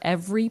make sure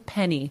every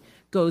penny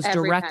goes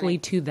directly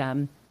to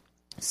them.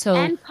 So,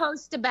 and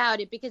post about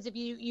it, because if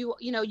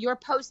you're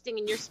posting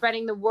and you're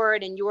spreading the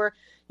word and you're,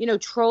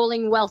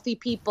 trolling wealthy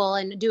people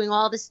and doing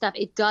all this stuff,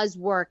 it does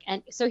work.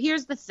 And so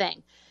here's the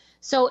thing.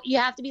 So you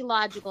have to be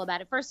logical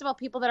about it. First of all,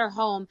 people that are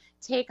home,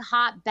 take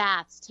hot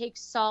baths, take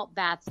salt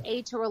baths,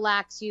 A, to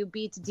relax you,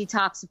 B, to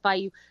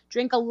detoxify you.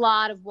 Drink a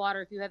lot of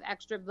water if you have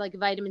extra like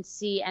vitamin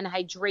C and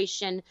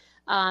hydration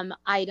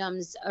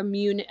items,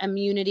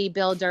 immunity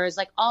builders.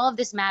 Like, all of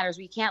this matters.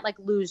 We can't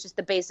lose just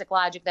the basic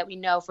logic that we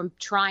know from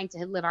trying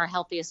to live our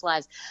healthiest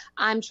lives.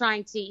 I'm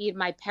trying to eat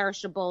my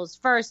perishables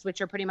first,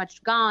 which are pretty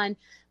much gone,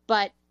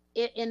 but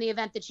in the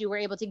event that you were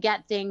able to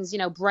get things,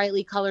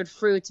 brightly colored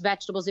fruits,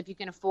 vegetables, if you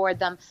can afford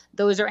them,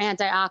 those are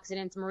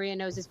antioxidants. Maria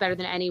knows this better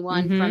than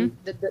anyone from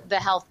the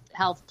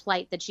health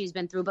plight that she's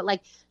been through. But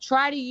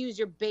try to use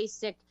your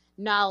basic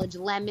knowledge.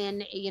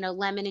 Lemon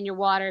in your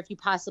water if you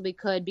possibly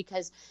could,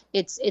 because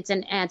it's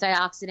an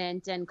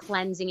antioxidant and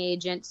cleansing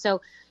agent.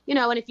 So,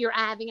 and if you're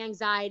having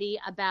anxiety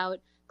about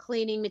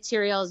cleaning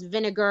materials,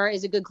 vinegar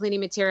is a good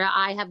cleaning material.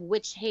 I have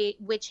witch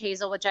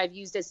hazel, which I've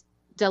used as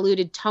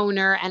diluted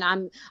toner, and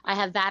I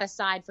have that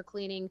aside for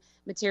cleaning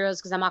materials,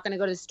 because I'm not going to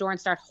go to the store and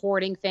start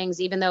hoarding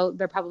things, even though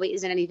there probably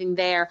isn't anything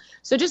there.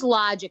 So just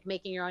logic,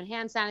 making your own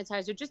hand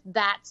sanitizer, just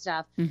that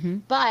stuff.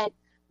 But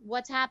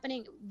what's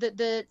happening,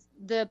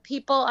 the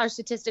people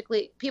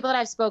that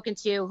I've spoken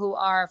to who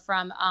are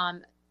from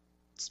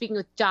speaking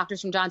with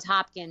doctors from Johns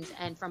Hopkins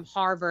and from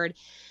Harvard,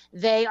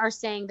 they are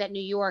saying that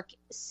New York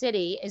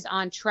City is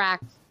on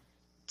track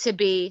to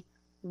be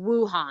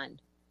Wuhan.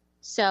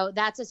 So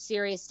that's a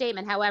serious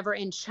statement. However,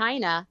 in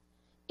China,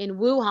 in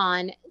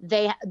Wuhan,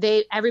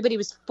 everybody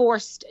was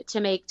forced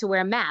to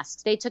wear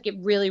masks. They took it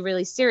really,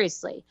 really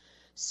seriously.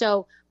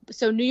 So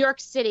So New York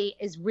City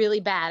is really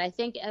bad.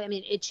 I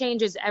mean, it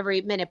changes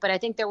every minute, but I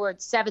think there were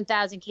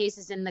 7,000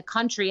 cases in the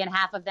country and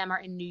half of them are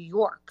in New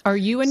York. Are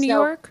you in New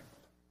York?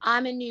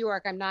 I'm in New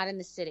York. I'm not in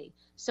the city.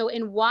 So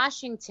in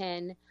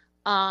Washington,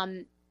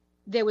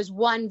 there was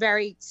one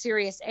very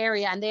serious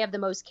area and they have the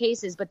most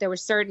cases, but there were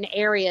certain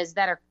areas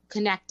that are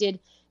connected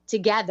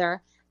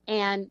together.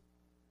 And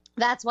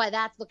that's why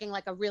that's looking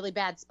like a really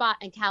bad spot.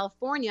 And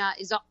California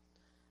is,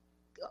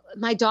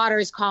 my daughter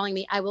is calling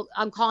me.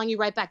 I'm calling you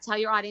right back. Tell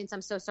your audience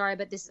I'm so sorry,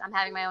 but I'm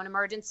having my own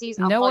emergencies.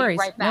 I'll no call worries. You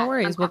right back. No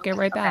worries. We'll get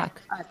right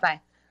back. All right,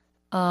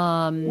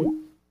 bye.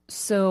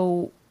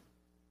 So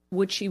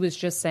what she was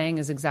just saying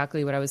is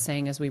exactly what I was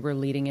saying as we were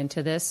leading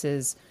into this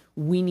is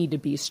we need to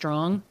be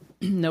strong.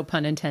 No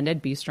pun intended,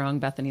 Be Strong,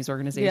 Bethany's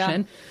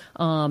organization.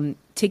 Yeah.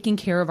 Taking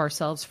care of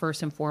ourselves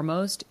first and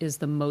foremost is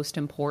the most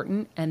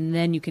important. And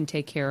then you can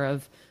take care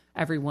of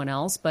everyone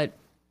else. But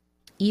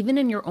even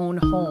in your own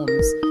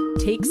homes,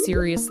 take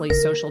seriously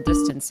social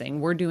distancing.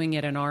 We're doing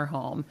it in our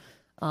home.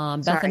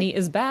 Bethany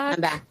is back.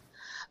 I'm back.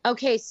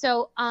 Okay.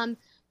 So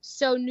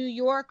New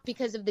York,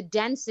 because of the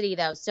density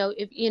though. So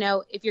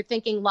if you're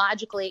thinking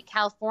logically,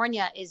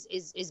 California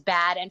is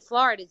bad and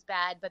Florida is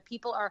bad, but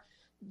people are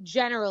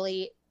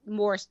generally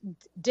more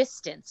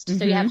distanced. Mm-hmm.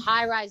 So you have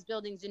high-rise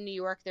buildings in New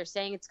York. They're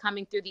saying it's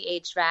coming through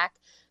the HVAC.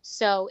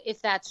 So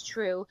if that's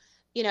true,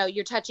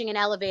 you're touching an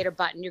elevator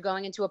button, you're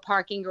going into a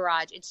parking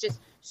garage. It's just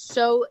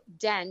so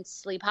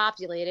densely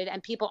populated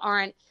and people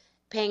aren't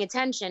paying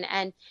attention.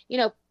 And,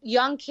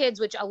 young kids,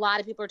 which a lot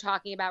of people are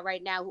talking about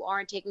right now, who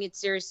aren't taking it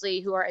seriously,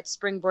 who are at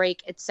spring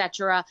break,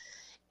 etc.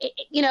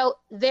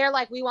 They're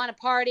like, we want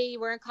to party.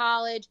 We're in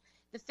college.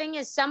 The thing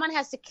is, someone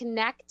has to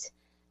connect.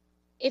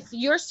 If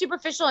you're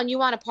superficial and you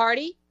want to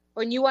party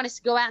or you want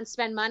to go out and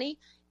spend money,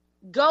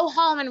 go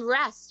home and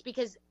rest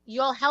because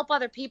you'll help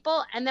other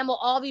people and then we'll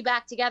all be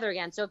back together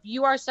again. So if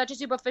you are such a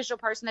superficial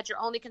person that you're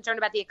only concerned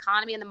about the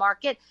economy and the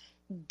market,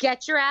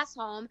 get your ass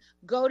home,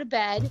 go to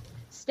bed,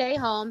 stay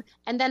home,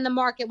 and then the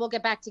market will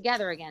get back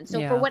together again.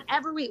 So for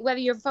whether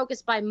you're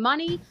focused by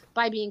money,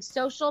 by being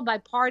social, by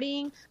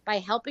partying, by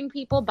helping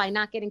people, by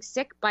not getting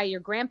sick, by your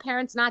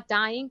grandparents not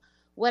dying,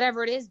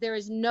 whatever it is, there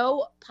is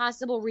no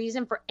possible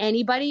reason for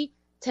anybody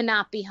to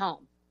not be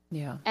home.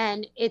 Yeah.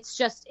 And it's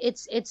just,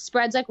 it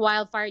spreads like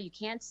wildfire. You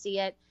can't see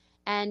it.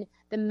 And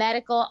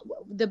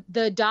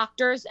the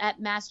doctors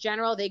at Mass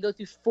General, they go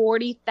through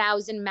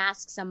 40,000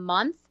 masks a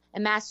month.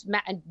 And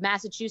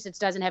Massachusetts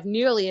doesn't have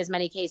nearly as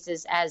many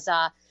cases as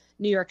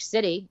New York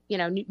City,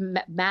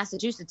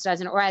 Massachusetts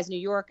doesn't, or as New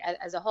York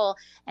as a whole.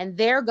 And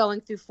they're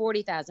going through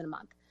 40,000 a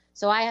month.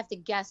 So I have to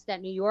guess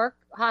that New York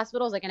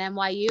hospitals like an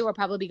NYU are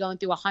probably going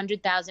through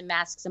 100,000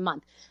 masks a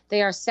month.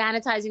 They are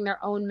sanitizing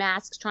their own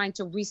masks, trying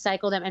to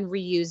recycle them and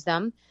reuse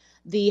them.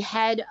 The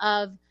head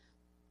of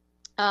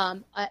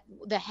like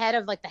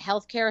the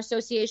Healthcare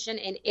Association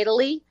in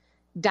Italy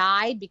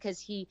died because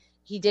he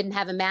didn't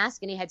have a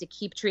mask and he had to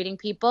keep treating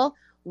people.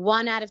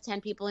 1 out of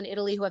 10 people in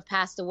Italy who have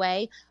passed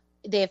away,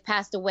 they have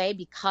passed away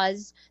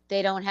because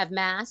they don't have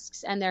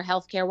masks and they're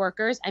healthcare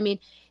workers. I mean,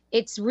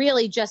 it's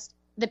really just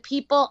the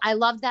people. I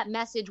love that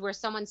message where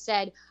someone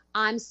said,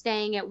 I'm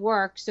staying at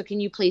work, so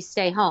can you please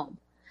stay home?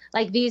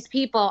 Like these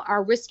people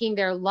are risking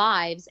their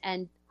lives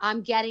and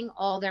I'm getting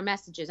all their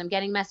messages. I'm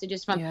getting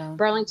messages from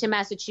Burlington,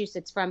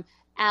 Massachusetts, from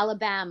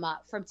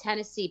Alabama, from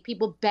Tennessee,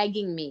 people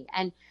begging me.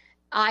 And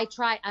I'm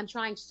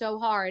trying so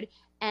hard.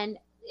 And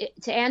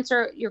to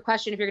answer your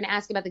question, if you're going to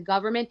ask about the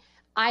government,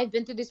 I've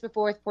been through this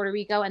before with Puerto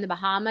Rico and the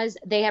Bahamas.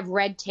 They have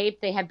red tape.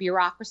 They have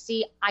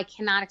bureaucracy. I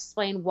cannot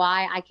explain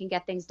why I can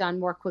get things done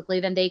more quickly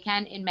than they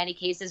can. In many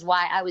cases,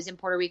 why I was in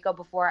Puerto Rico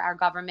before our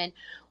government,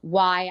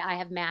 why I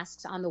have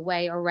masks on the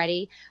way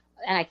already,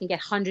 and I can get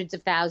hundreds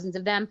of thousands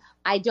of them.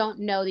 I don't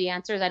know the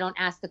answers. I don't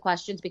ask the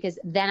questions because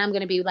then I'm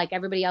going to be like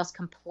everybody else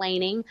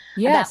complaining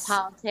about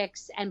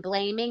politics and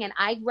blaming. And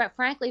I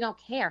frankly don't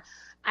care.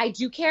 I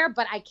do care,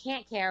 but I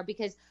can't care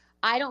because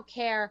I don't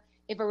care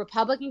if a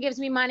Republican gives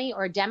me money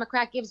or a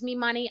Democrat gives me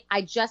money.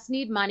 I just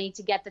need money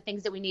to get the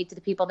things that we need to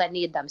the people that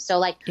need them.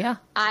 So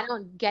I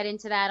don't get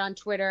into that on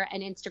Twitter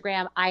and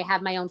Instagram. I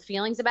have my own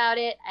feelings about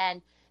it.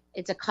 And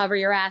it's a cover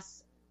your ass,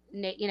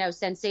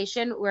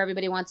 sensation where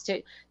everybody wants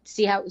to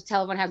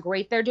tell everyone how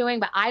great they're doing.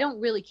 But I don't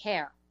really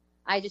care.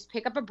 I just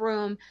pick up a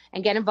broom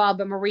and get involved.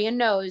 But Maria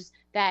knows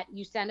that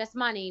you send us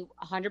money,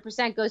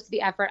 100% goes to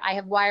the effort. I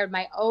have wired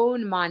my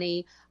own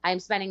money. I am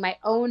spending my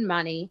own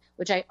money,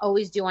 which I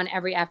always do on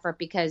every effort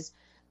because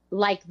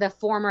like the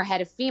former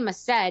head of FEMA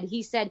said,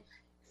 he said,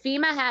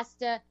 FEMA has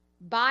to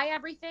buy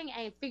everything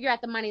and figure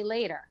out the money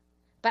later.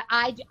 But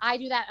I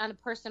do that on a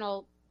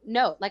personal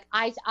note. Like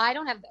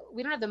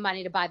we don't have the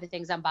money to buy the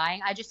things I'm buying.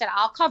 I just said,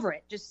 I'll cover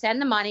it. Just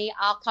send the money.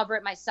 I'll cover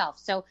it myself.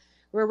 So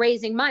we're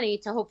raising money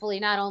to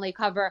hopefully not only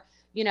cover,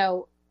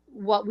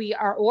 what we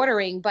are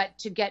ordering, but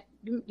to get,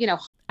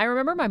 I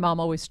remember my mom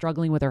always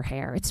struggling with her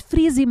hair. It's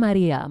Frizi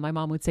Maria, my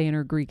mom would say in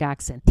her Greek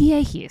accent.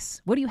 Diehis,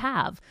 what do you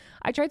have?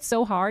 I tried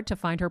so hard to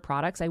find her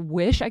products. I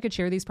wish I could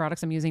share these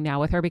products I'm using now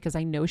with her because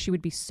I know she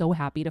would be so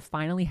happy to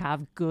finally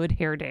have good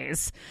hair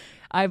days.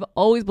 I've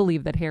always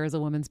believed that hair is a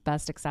woman's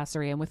best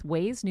accessory, and with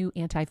Ouai's new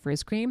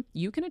anti-frizz cream,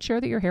 you can ensure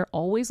that your hair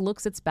always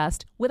looks its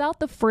best without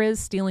the frizz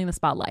stealing the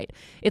spotlight.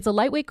 It's a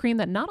lightweight cream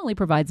that not only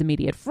provides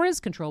immediate frizz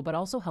control, but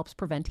also helps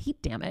prevent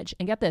heat damage.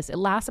 And get this, it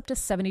lasts up to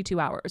 72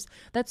 hours.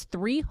 That's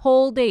 3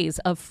 whole days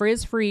of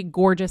frizz-free,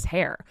 gorgeous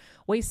hair.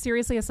 Ouai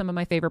seriously has some of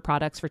my favorite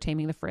products for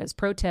taming the frizz.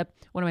 Pro tip,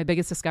 one of my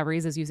biggest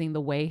discoveries is using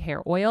the Ouai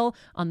hair oil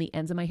on the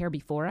ends of my hair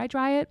before I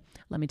dry it.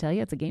 Let me tell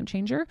you, it's a game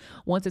changer.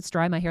 Once it's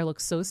dry, my hair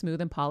looks so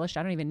smooth and polished,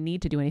 I don't even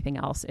need to do anything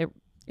else. It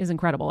is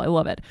incredible. I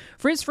love it.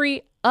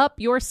 Frizz-free, up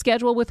your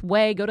schedule with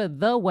Ouai. Go to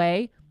the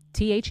Ouai,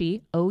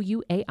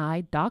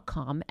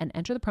 TheOuai.com, and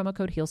enter the promo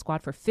code Heal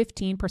Squad for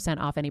 15%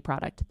 off any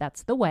product.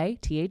 That's the Ouai,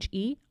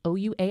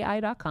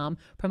 TheOuai.com,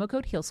 promo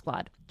code Heal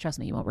Squad. Trust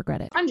me, you won't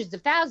regret it. Hundreds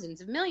of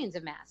thousands of millions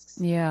of masks.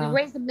 Yeah. We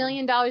raised $1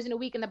 million in a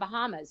week in the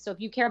Bahamas. So if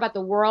you care about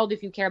the world,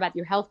 if you care about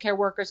your healthcare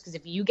workers, because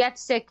if you get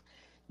sick,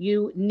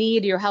 you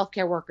need your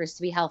healthcare workers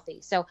to be healthy.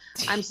 So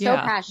I'm so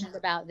passionate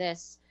about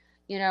this.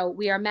 You know,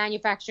 we are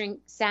manufacturing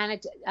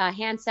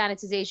hand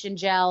sanitization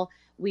gel.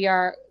 We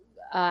are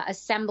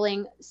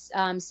assembling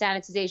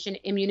sanitization,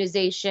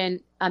 immunization,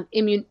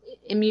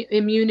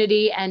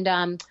 immunity,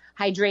 and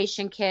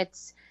hydration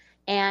kits.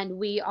 And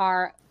we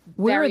are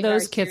Where are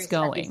those kits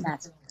going?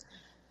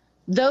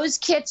 Those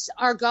kits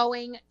are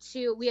going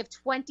to, we have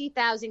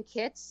 20,000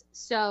 kits.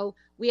 So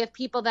we have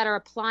people that are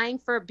applying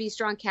for Be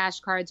Strong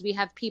cash cards. We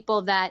have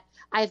people that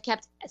I have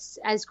kept,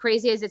 as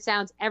crazy as it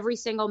sounds, every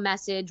single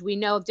message. We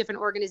know of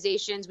different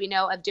organizations. We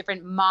know of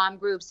different mom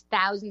groups,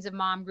 thousands of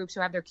mom groups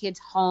who have their kids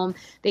home.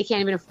 They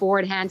can't even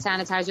afford hand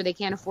sanitizer. They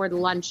can't afford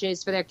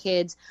lunches for their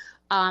kids.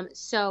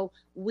 So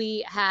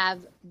we have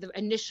the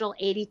initial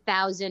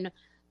 80,000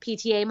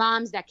 PTA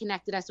moms that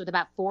connected us with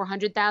about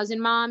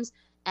 400,000 moms.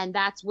 And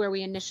that's where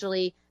we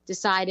initially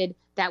decided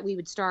that we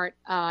would start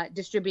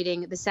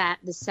distributing the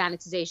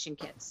sanitization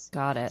kits.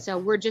 Got it. So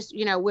we're just,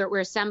 we're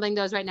assembling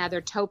those right now.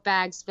 They're tote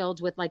bags filled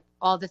with like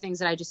all the things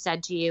that I just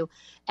said to you.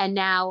 And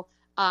now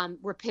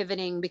we're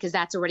pivoting because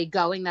that's already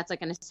going. That's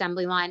like an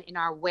assembly line in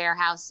our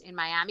warehouse in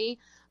Miami.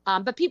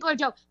 But people are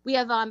dope. We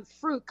have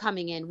fruit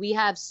coming in. We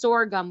have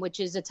sorghum, which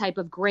is a type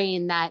of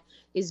grain that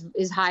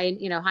is high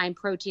in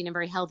protein and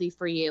very healthy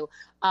for you.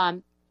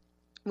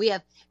 We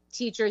have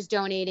teachers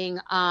donating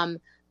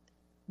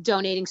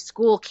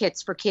school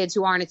kits for kids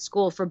who aren't at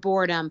school for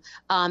boredom.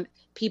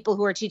 People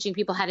who are teaching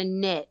people how to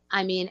knit.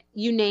 I mean,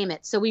 you name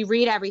it. So we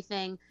read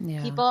everything.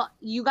 Yeah. People,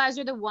 you guys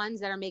are the ones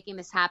that are making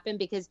this happen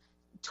because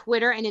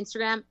Twitter and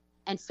Instagram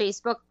and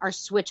Facebook are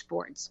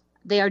switchboards.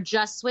 They are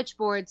just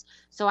switchboards.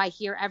 So I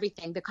hear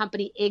everything. The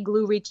company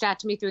Igloo reached out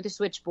to me through the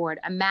switchboard.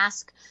 A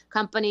mask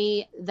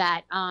company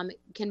that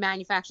can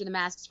manufacture the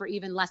masks for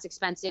even less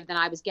expensive than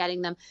I was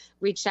getting them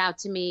reached out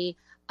to me.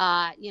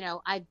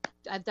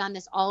 I've done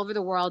this all over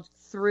the world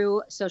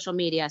through social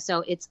media.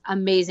 So it's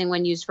amazing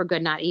when used for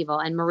good, not evil.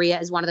 And Maria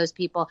is one of those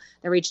people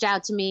that reached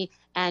out to me,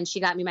 and she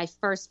got me my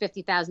first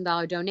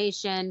 $50,000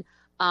 donation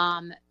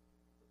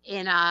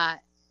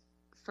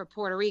for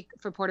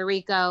Puerto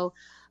Rico.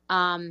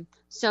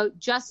 So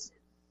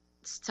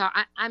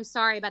I'm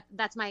sorry, but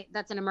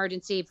that's an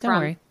emergency Don't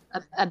worry.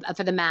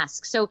 For the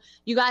mask. So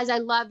you guys, I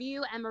love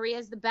you, and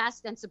Maria's the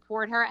best, and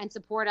support her and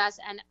support us,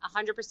 and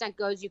 100%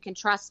 goes. You can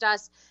trust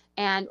us,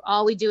 and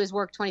all we do is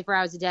work 24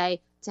 hours a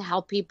day to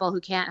help people who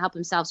can't help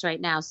themselves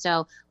right now.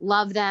 So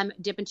love them,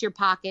 dip into your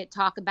pocket,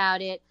 talk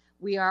about it.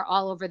 We are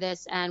all over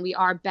this, and we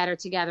are better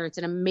together. It's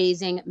an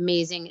amazing,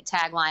 amazing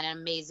tagline, an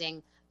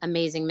amazing,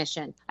 amazing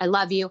mission. I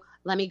love you.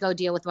 Let me go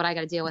deal with what I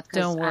got to deal with.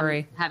 Don't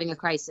worry. I'm having a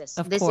crisis.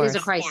 Of this course. is a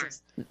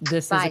crisis.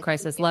 This is a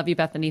crisis. Love you,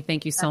 Bethany.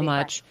 Thank you so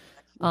much.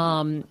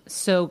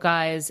 So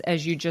guys,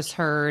 as you just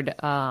heard,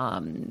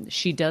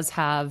 she does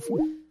have,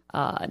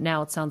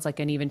 now it sounds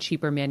like an even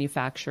cheaper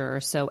manufacturer.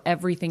 So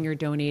everything you're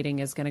donating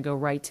is going to go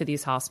right to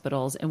these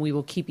hospitals, and we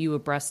will keep you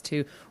abreast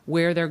to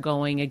where they're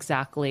going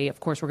exactly.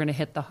 Of course, we're going to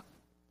hit the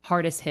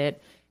hardest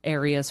hit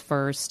areas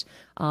first.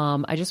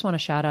 I just want to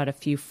shout out a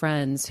few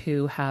friends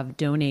who have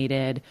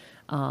donated,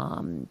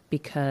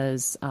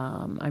 because,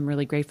 I'm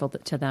really grateful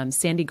to them.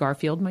 Sandy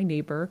Garfield, my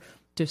neighbor,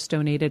 just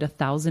donated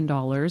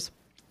 $1,000.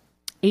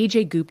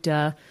 AJ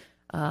Gupta,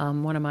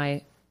 one of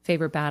my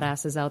favorite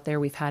badasses out there.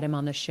 We've had him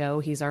on the show.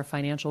 He's our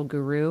financial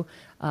guru,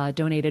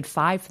 donated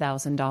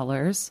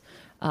 $5,000.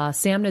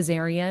 Sam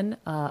Nazarian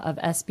of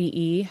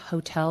SBE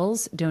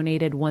Hotels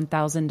donated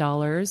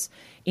 $1,000.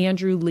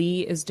 Andrew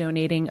Lee is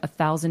donating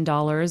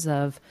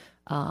 $1,000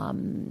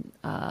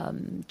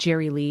 of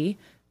Jerry Lee,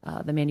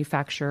 the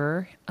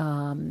manufacturer.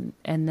 And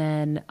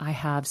then I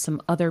have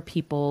some other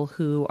people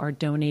who are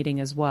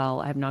donating as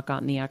well. I have not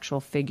gotten the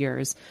actual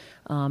figures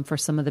for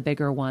some of the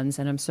bigger ones.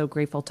 And I'm so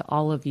grateful to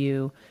all of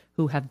you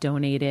who have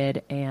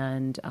donated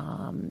and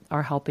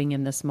are helping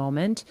in this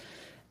moment.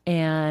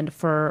 And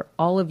for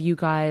all of you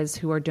guys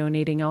who are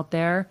donating out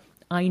there,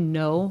 I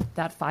know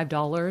that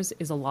 $5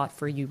 is a lot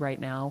for you right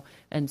now.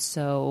 And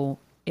so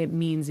it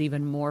means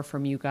even more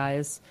from you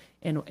guys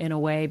in a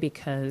way,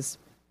 because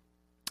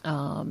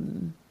I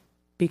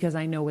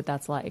know what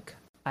that's like.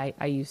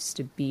 I used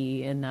to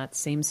be in that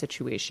same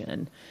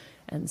situation.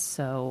 And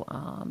so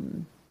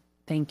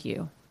thank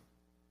you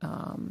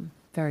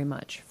very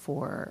much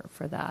for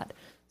that.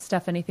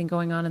 Steph, anything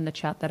going on in the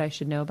chat that I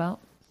should know about?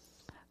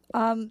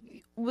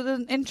 With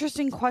an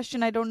interesting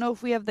question, I don't know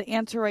if we have the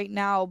answer right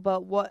now,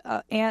 but what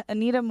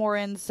Anita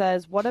Morin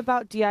says, what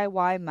about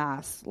DIY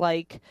masks?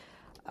 Like,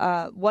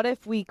 what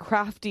if we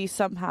crafty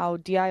somehow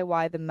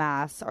DIY the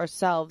masks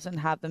ourselves and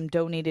have them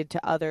donated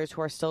to others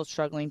who are still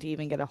struggling to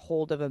even get a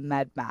hold of a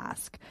med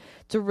mask?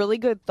 It's a really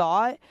good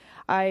thought.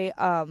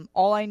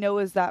 All I know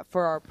is that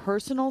for our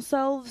personal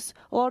selves,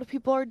 a lot of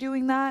people are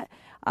doing that.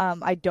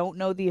 I don't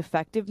know the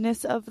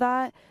effectiveness of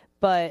that,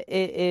 but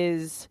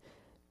it's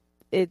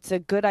a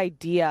good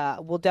idea.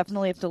 We'll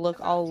definitely have to look.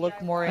 I'll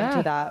look more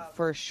into that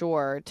for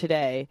sure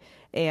today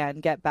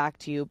and get back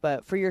to you.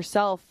 But for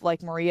yourself,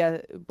 like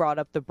Maria brought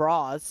up the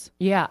bras.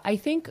 Yeah, I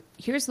think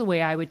here's the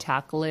way I would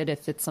tackle it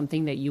if it's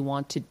something that you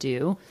want to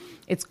do.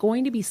 It's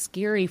going to be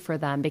scary for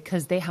them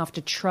because they have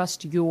to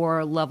trust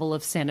your level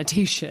of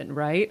sanitation,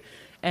 right?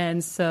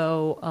 And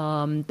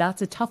so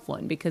that's a tough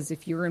one because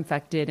if you're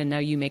infected and now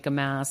you make a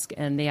mask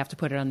and they have to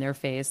put it on their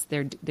face,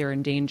 they're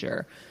in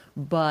danger.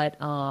 But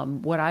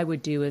what I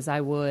would do is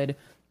I would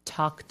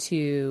talk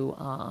to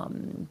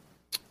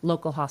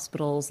local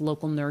hospitals,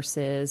 local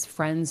nurses,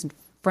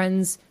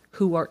 friends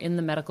who are in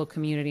the medical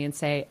community and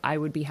say, I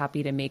would be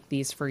happy to make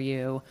these for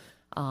you.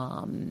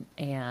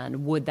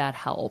 And would that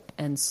help?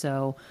 And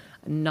so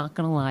I'm not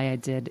going to lie, I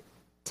did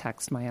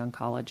text my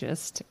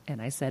oncologist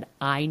and I said,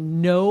 I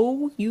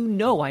know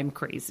I'm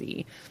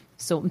crazy.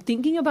 So I'm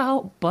thinking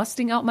about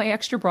busting out my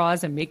extra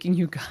bras and making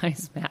you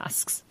guys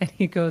masks. And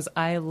he goes,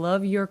 I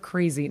love your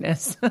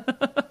craziness.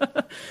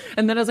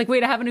 And then I was like,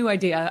 wait, I have a new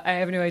idea.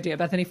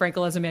 Bethany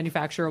Frankel as a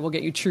manufacturer will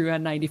get you true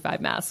N95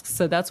 masks.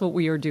 So that's what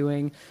we are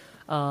doing.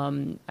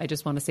 I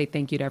just want to say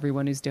thank you to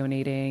everyone who's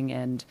donating.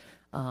 And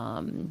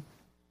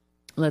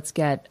let's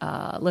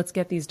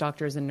get these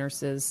doctors and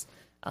nurses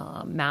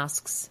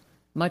masks,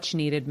 much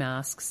needed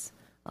masks.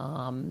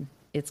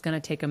 It's going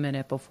to take a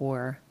minute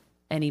before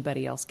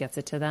anybody else gets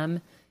it to them,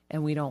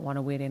 and we don't want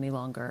to wait any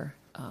longer.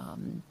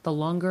 The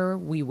longer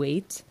we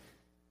wait,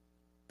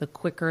 the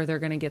quicker they're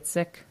going to get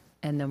sick,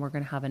 and then we're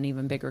going to have an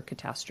even bigger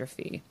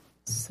catastrophe.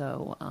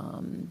 So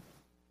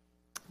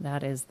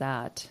that is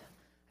that.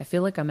 I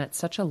feel like I'm at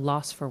such a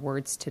loss for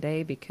words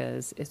today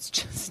because it's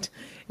just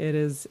it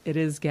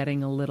is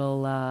getting a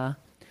little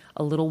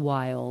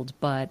wild.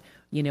 But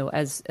you know,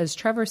 as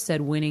Trevor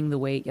said, winning the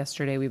weight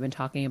yesterday, we've been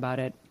talking about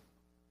it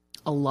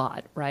a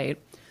lot, right?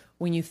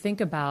 When you think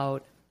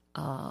about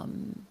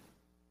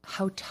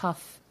how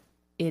tough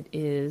it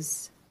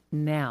is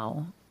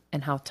now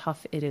and how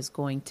tough it is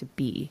going to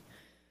be,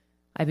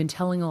 I've been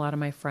telling a lot of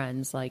my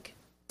friends, like,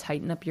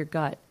 tighten up your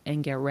gut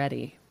and get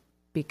ready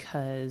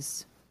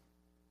because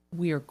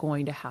we are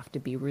going to have to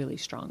be really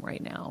strong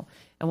right now.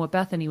 And what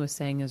Bethany was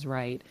saying is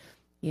right.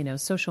 You know,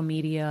 social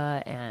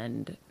media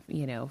and,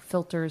 you know,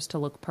 filters to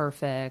look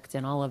perfect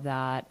and all of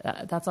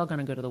that, that's all going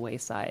to go to the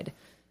wayside.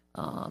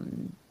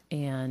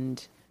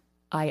 And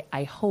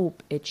I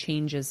hope it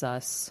changes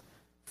us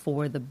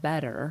for the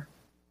better,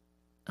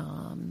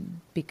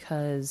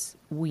 because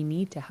we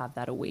need to have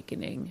that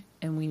awakening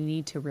and we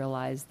need to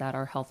realize that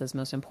our health is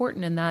most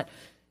important and that,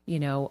 you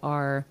know,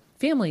 our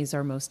families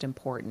are most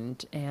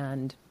important.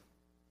 And,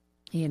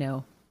 you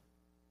know,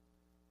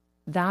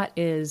 that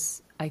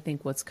is, I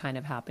think, what's kind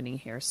of happening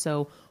here.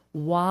 So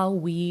while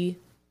we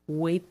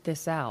wait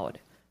this out,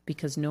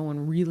 because no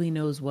one really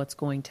knows what's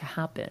going to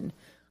happen,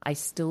 I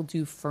still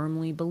do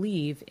firmly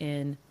believe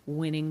in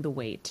winning the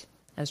weight,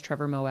 as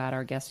Trevor Moawad,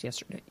 our guest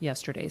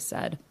yesterday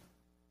said.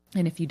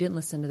 And if you didn't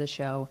listen to the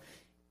show,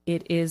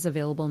 it is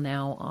available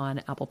now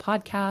on Apple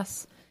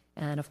Podcasts.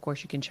 And of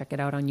course, you can check it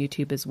out on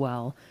YouTube as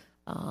well.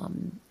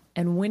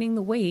 And winning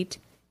the weight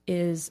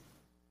is,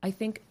 I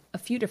think, a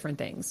few different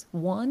things.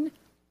 One,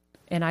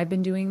 and I've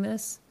been doing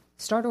this,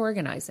 start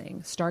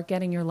organizing, start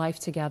getting your life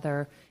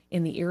together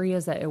in the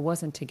areas that it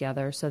wasn't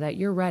together so that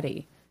you're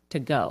ready to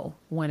go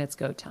when it's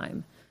go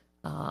time.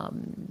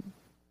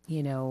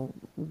 You know,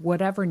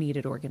 whatever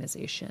needed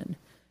organization.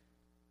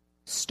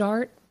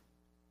 Start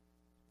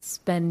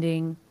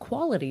spending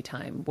quality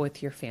time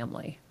with your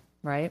family,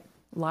 right?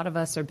 A lot of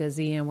us are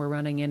busy and we're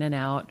running in and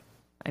out.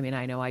 I mean,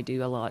 I know I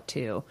do a lot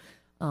too.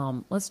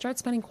 Let's start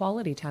spending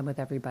quality time with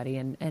everybody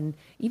and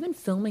even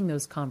filming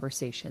those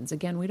conversations.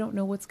 Again, we don't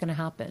know what's going to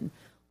happen.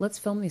 Let's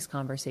film these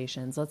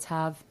conversations. Let's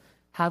have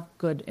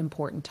good,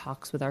 important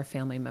talks with our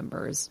family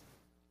members.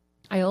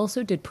 I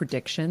also did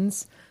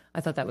predictions. I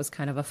thought that was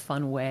kind of a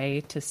fun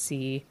way to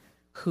see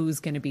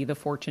who's going to be the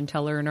fortune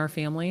teller in our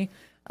family,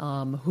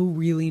 who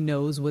really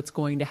knows what's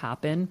going to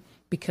happen,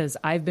 because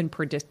I've been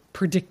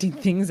predicting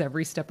things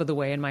every step of the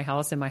way in my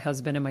house, and my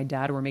husband and my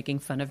dad were making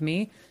fun of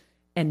me.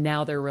 And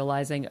now they're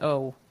realizing,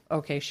 oh,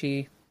 okay,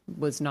 she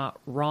was not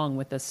wrong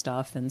with this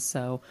stuff. And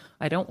so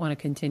I don't want to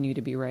continue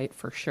to be right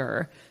for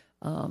sure.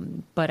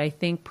 But I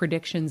think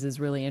predictions is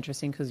really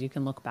interesting because you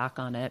can look back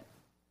on it.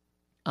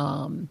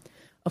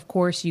 Of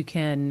course, you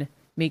can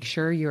make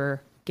sure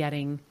you're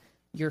getting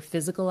your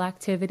physical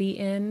activity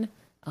in,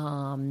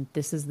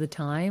 this is the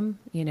time.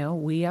 You know,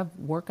 we have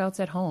workouts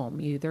at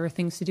home. There are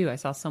things to do. I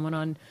saw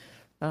someone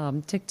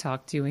on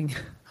TikTok doing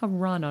a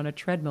run on a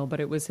treadmill, but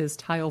it was his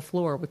tile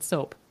floor with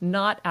soap.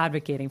 Not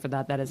advocating for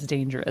that. That is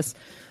dangerous.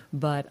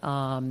 But,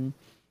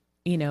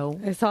 you know.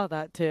 I saw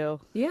that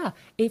too. Yeah.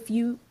 If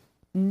you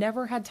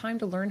never had time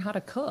to learn how to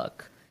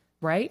cook,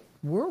 right?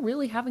 We're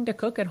really having to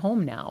cook at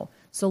home now.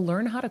 So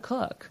learn how to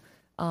cook.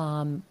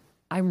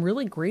 I'm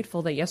really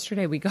grateful that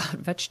yesterday we got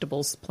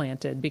vegetables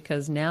planted,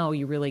 because now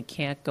you really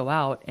can't go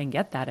out and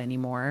get that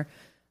anymore.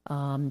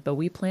 But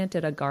we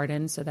planted a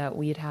garden so that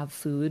we'd have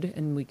food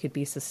and we could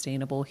be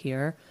sustainable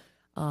here.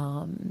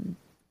 And,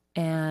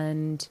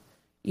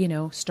 you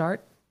know,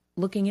 start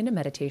looking into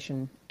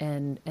meditation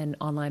and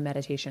online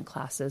meditation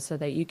classes so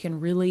that you can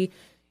really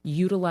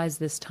utilize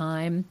this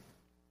time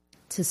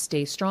to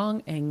stay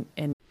strong.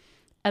 And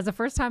as a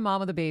first-time mom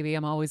with a baby,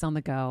 I'm always on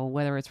the go,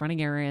 whether it's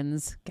running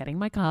errands, getting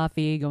my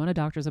coffee, going to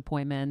doctor's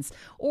appointments,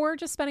 or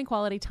just spending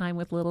quality time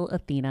with little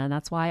Athena. And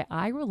that's why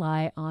I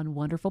rely on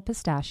Wonderful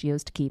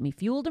Pistachios to keep me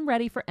fueled and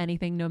ready for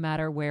anything, no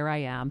matter where I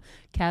am.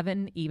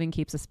 Kevin even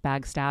keeps a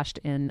bag stashed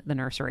in the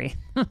nursery.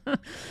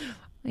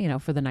 You know,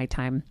 for the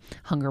nighttime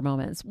hunger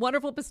moments.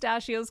 Wonderful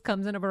Pistachios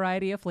comes in a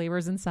variety of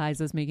flavors and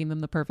sizes, making them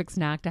the perfect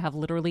snack to have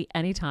literally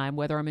any time,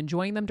 whether I'm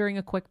enjoying them during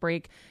a quick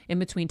break in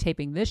between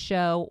taping this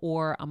show,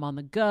 or I'm on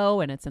the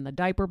go and it's in the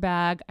diaper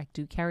bag. I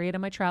do carry it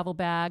in my travel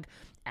bag,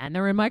 and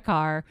they're in my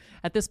car.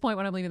 At this point,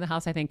 when I'm leaving the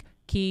house, I think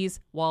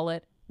keys,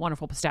 wallet,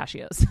 Wonderful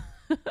Pistachios.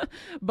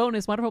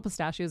 Bonus, Wonderful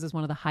Pistachios is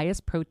one of the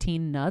highest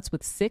protein nuts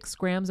with 6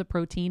 grams of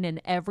protein in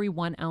every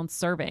 1 ounce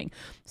serving.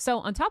 So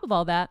on top of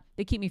all that,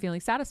 they keep me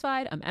feeling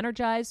satisfied. I'm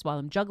energized while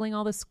I'm juggling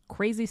all this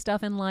crazy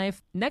stuff in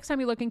life. Next time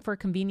you're looking for a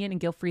convenient and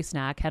guilt-free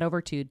snack, head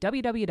over to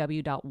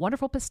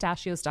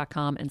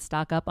www.wonderfulpistachios.com and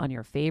stock up on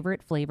your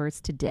favorite flavors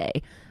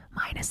today,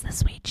 minus the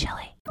sweet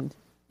chili.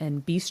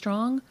 And be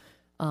strong.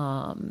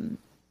 I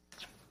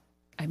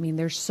mean,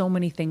 there's so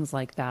many things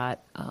like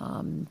that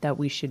that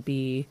we should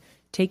be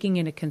taking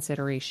into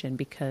consideration,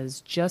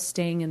 because just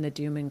staying in the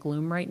doom and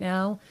gloom right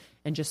now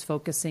and just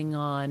focusing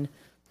on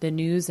the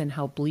news and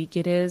how bleak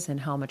it is and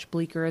how much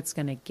bleaker it's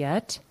going to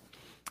get.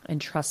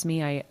 And trust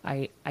me,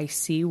 I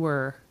see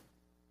where,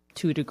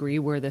 to a degree,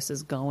 where this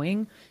is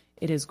going.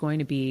 It is going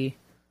to be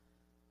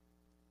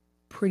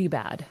pretty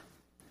bad.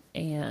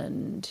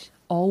 And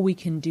all we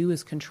can do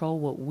is control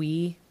what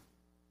we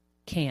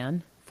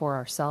can for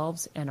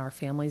ourselves and our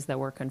families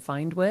that we're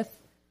confined with.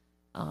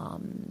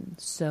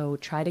 So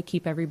try to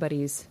keep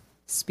everybody's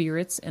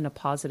spirits in a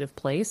positive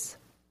place,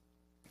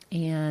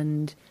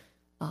 and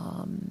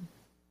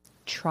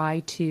try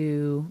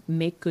to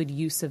make good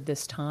use of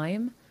this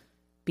time,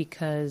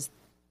 because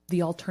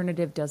the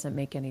alternative doesn't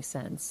make any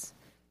sense.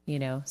 You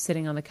know,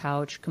 sitting on the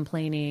couch,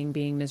 complaining,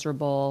 being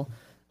miserable,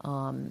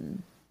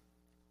 you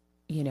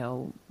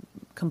know,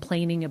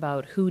 complaining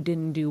about who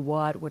didn't do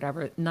what,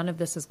 whatever. None of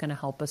this is going to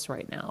help us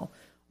right now.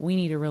 We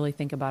need to really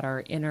think about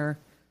our inner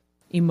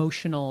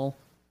emotional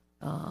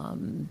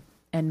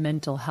and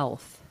mental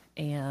health,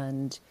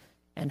 and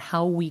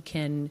how we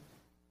can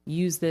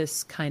use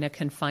this kind of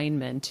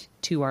confinement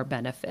to our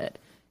benefit.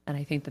 And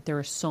I think that there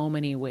are so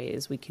many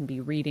ways we can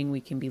be reading,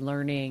 we can be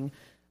learning.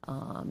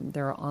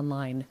 There are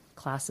online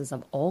classes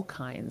of all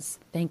kinds.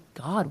 Thank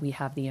God we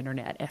have the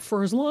internet,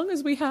 for as long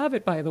as we have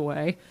it, by the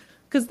way,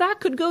 because that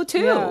could go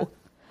too.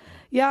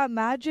 Yeah,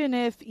 imagine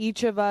if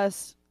each of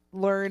us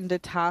learned a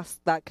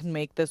task that can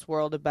make this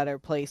world a better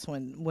place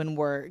when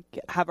we're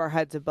have our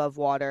heads above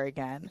water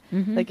again.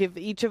 Mm-hmm. Like if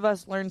each of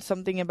us learned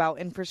something about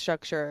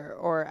infrastructure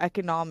or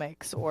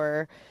economics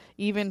or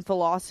even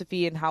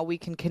philosophy and how we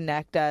can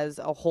connect as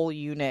a whole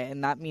unit,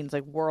 and that means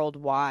like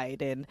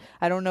worldwide. And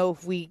I don't know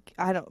if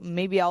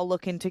maybe I'll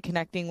look into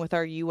connecting with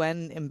our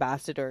UN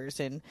ambassadors,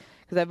 and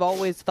because I've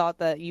always thought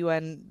that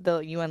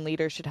the UN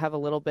leaders should have a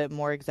little bit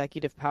more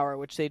executive power,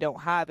 which they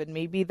don't have, and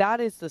maybe that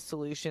is the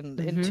solution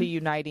into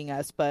uniting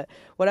us. But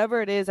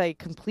whatever it is, I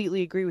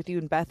completely agree with you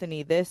and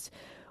Bethany.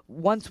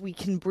 Once we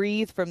can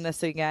breathe from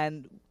this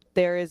again,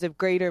 there is a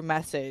greater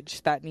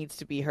message that needs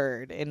to be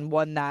heard, and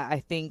one that I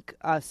think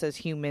us as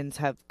humans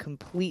have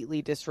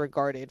completely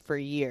disregarded for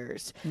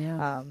years.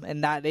 Yeah.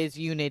 And that is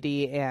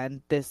unity,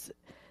 and this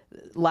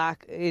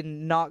lack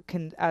in not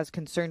as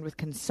concerned with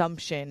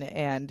consumption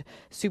and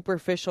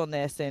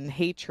superficialness and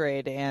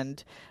hatred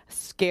and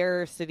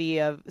scared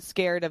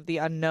of the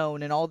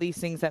unknown and all these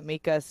things that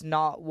make us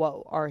not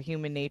what our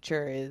human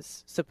nature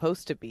is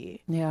supposed to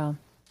be. Yeah.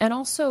 And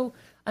also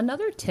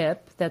another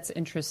tip that's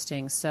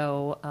interesting.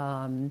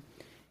 So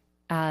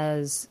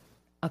as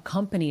a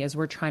company, as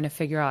we're trying to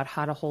figure out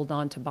how to hold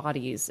on to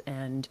bodies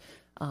and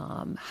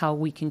how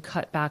we can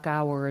cut back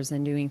hours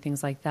and doing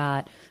things like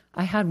that,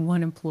 I had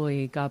one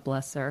employee, God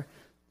bless her,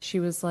 she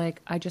was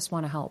like, I just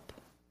want to help.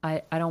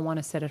 I don't want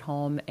to sit at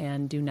home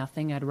and do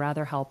nothing. I'd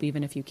rather help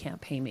even if you can't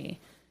pay me.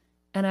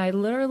 And I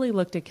literally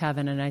looked at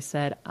Kevin and I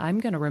said, I'm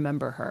going to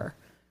remember her,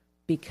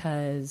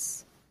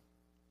 because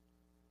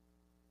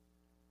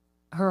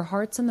her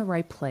heart's in the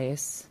right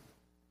place,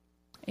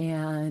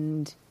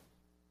 and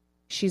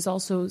she's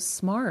also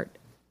smart,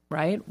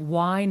 right?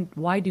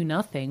 Why do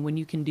nothing when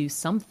you can do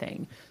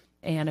something?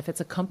 And if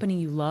it's a company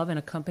you love and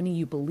a company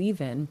you believe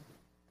in,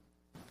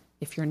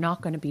 if you're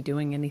not going to be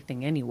doing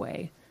anything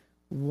anyway,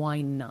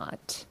 why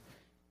not?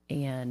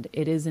 And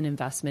it is an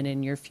investment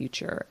in your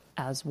future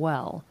as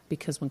well,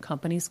 because when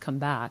companies come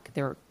back,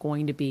 they're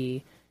going to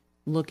be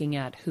looking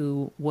at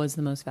who was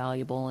the most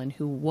valuable and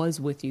who was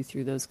with you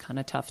through those kind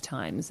of tough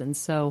times. And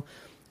so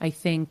I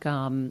think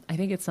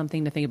it's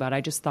something to think about.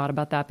 I just thought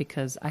about that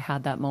because I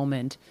had that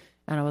moment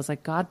and I was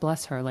like, God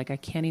bless her. Like, I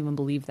can't even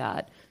believe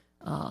that.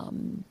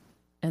 And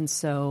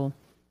so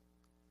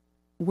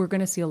we're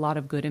going to see a lot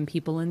of good in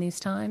people in these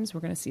times.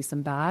 We're going to see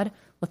some bad.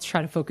 Let's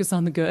try to focus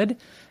on the good.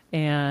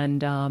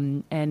 And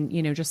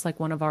you know, just like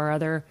one of our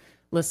other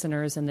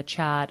listeners in the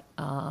chat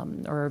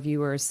or our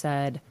viewers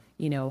said,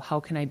 you know, how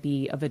can I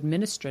be of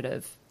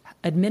administrative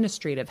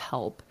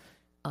help?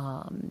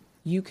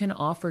 You can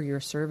offer your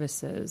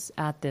services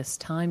at this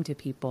time to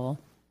people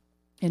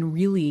and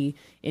really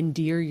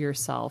endear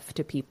yourself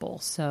to people.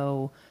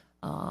 So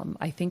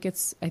I think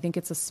it's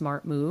a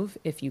smart move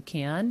if you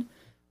can.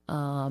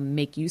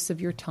 Make use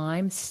of your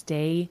time,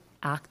 stay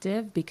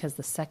active, because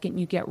the second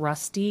you get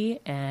rusty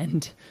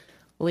and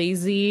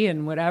lazy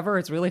and whatever,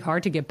 it's really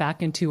hard to get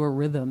back into a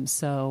rhythm.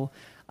 So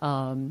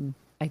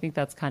I think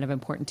that's kind of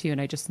important too. And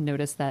I just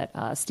noticed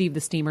that Steve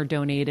the Steamer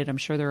donated. I'm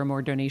sure there are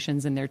more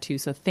donations in there too.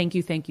 So thank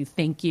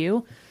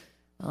you.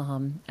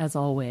 As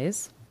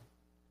always.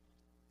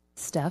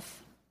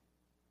 Steph?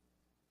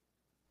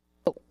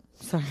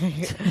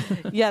 Sorry.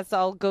 Yes,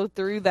 I'll go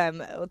through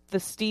them. The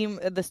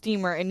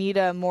Steamer,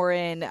 Anita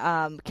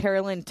Morin,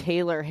 Carolyn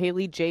Taylor,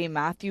 Haley J,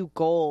 Matthew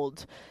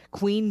Gold,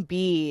 Queen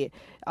B,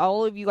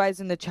 all of you guys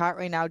in the chat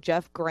right now,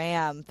 Jeff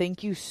Graham,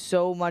 thank you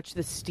so much.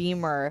 The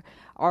Steamer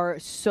are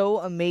so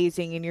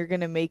amazing, and you're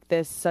going to make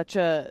this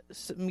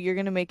you're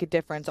going to make a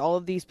difference. All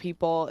of these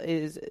people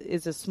is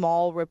a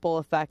small ripple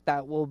effect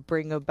that will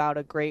bring about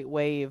a great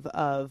wave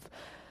of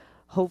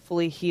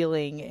hopefully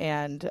healing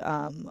and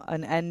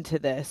an end to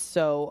this.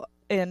 So,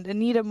 and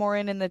Anita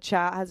Morin in the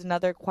chat has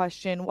another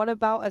question. What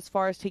about as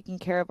far as taking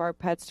care of our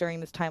pets during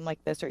this time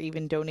like this, or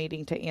even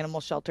donating to animal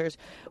shelters?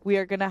 We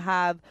are going to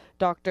have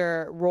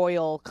Dr.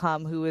 Royal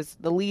come, who is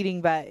the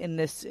leading vet in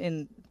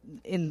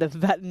the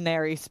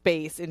veterinary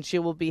space, and she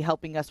will be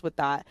helping us with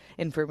that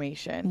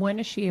information. When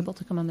is she able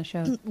to come on the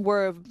show?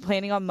 We're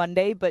planning on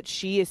Monday, but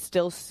she is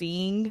still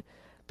seeing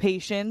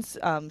patients.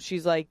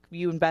 She's like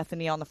you and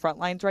Bethany on the front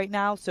lines right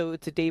now, so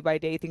it's a day by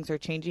day. Things are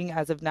changing.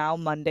 As of now,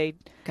 Monday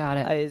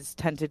is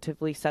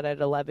tentatively set at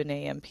 11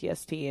 a.m.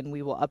 PST, and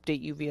we will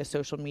update you via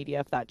social media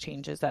if that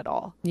changes at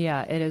all.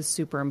 Yeah, it is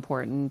super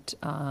important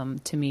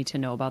to me to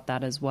know about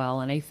that as well.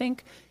 And I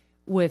think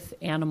with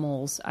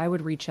animals, I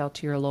would reach out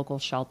to your local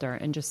shelter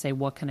and just say,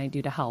 what can I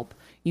do to help?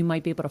 You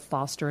might be able to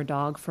foster a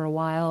dog for a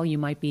while. You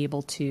might be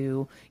able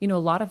to, a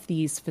lot of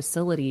these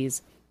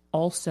facilities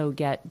also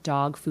get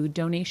dog food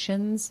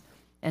donations.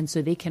 And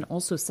so they can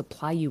also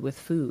supply you with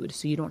food.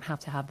 So you don't have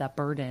to have that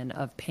burden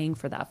of paying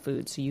for that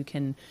food. So you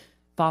can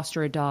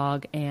foster a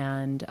dog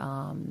and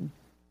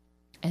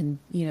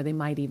they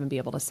might even be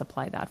able to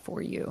supply that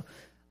for you.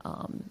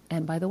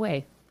 And by the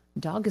way,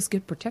 dog is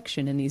good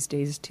protection in these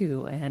days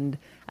too. And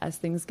as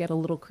things get a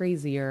little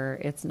crazier,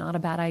 it's not a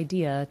bad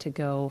idea to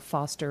go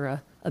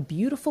foster a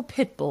beautiful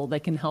pit bull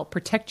that can help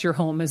protect your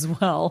home as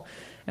well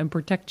and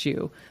protect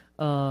you.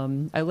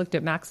 I looked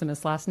at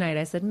Maximus last night.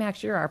 I said,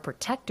 Max, you're our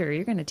protector.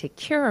 You're going to take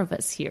care of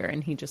us here.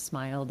 And he just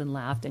smiled and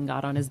laughed and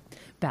got on his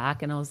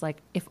back. And I was like,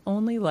 if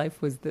only life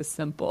was this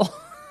simple.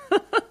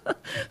 I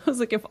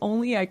was like, if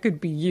only I could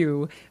be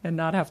you and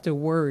not have to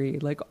worry.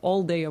 Like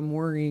all day I'm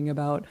worrying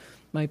about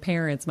my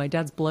parents. My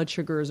dad's blood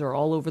sugars are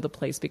all over the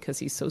place because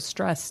he's so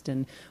stressed.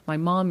 And my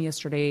mom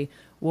yesterday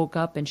woke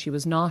up and she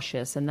was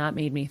nauseous, and that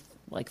made me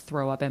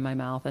throw up in my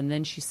mouth. And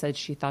then she said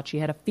she thought she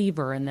had a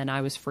fever, and then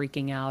I was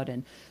freaking out.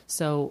 And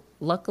so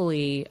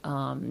luckily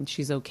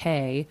she's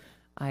okay.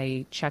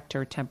 I checked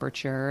her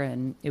temperature,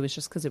 and it was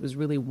just because it was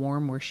really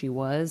warm where she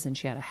was, and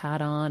she had a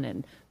hat on,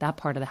 and that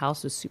part of the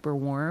house was super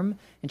warm,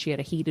 and she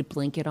had a heated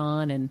blanket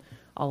on and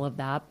all of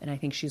that. And I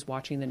think she's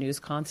watching the news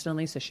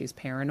constantly, so she's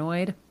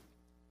paranoid.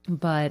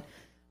 But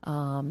it's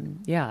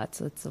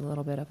a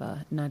little bit of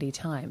a nutty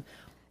time.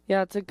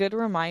 Yeah, it's a good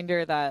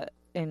reminder that,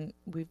 and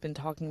we've been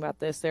talking about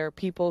this, there are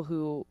people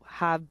who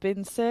have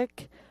been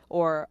sick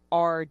or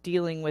are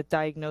dealing with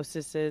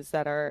diagnoses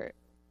that are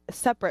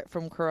separate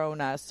from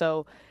corona.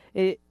 So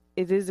it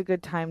is a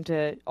good time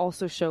to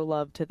also show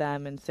love to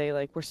them and say,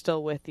 like, we're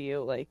still with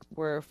you. Like,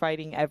 we're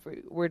fighting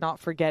we're not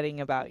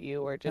forgetting about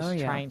you. We're just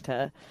trying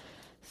to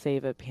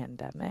save a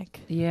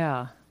pandemic.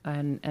 Yeah.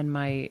 And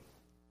my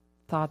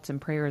thoughts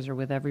and prayers are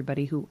with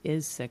everybody who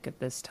is sick at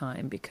this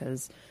time,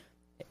 because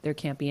there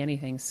can't be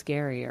anything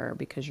scarier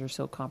because you're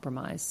so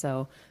compromised.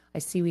 So I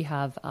see we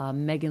have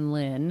Megan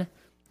Lynn.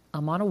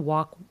 I'm on a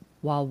walk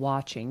while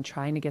watching,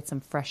 trying to get some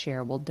fresh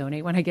air. We'll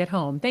donate when I get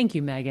home. Thank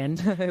you, Megan.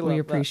 We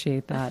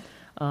appreciate that.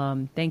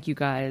 Thank you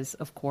guys,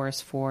 of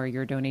course, for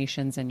your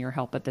donations and your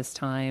help at this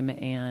time.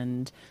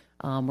 And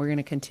we're going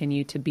to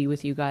continue to be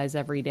with you guys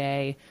every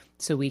day.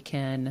 so we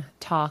can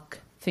talk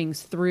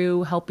things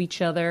through, help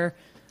each other,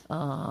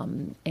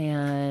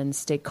 and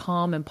stay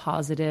calm and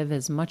positive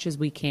as much as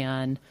we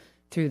can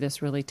through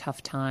this really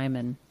tough time.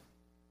 And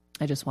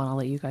I just want to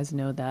let you guys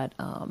know that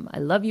I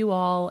love you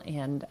all,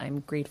 and I'm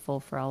grateful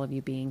for all of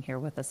you being here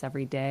with us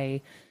every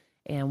day.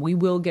 And we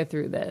will get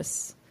through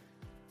this.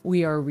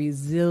 We are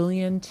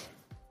resilient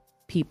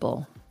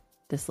people,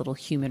 this little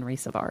human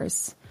race of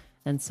ours.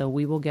 And so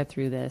we will get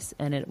through this,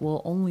 and it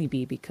will only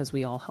be because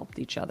we all helped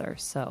each other.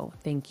 So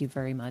thank you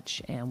very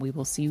much, and we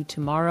will see you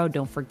tomorrow.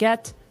 Don't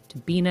forget to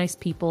be nice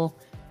people,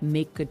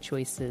 make good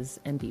choices,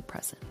 and be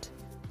present.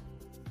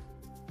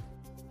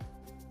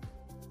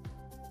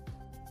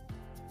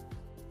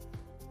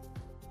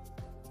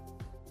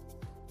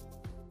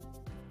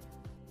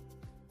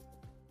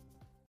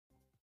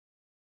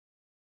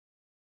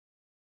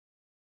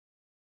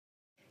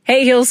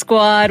 Hey, Heal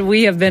Squad.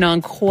 We have been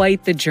on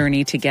quite the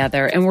journey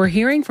together, and we're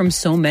hearing from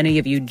so many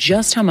of you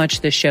just how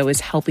much this show is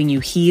helping you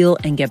heal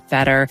and get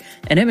better,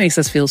 and it makes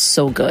us feel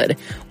so good.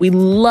 We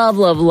love,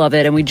 love, love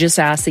it, and we just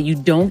ask that you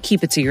don't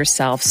keep it to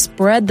yourself.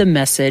 Spread the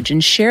message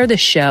and share the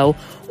show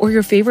or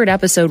your favorite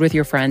episode with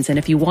your friends. And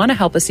if you want to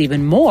help us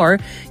even more,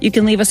 you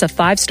can leave us a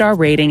 5-star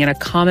rating and a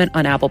comment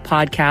on Apple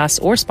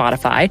Podcasts or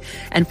Spotify,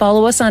 and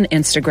follow us on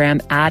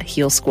Instagram at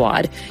Heal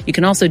Squad. You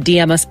can also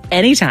DM us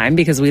anytime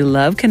because we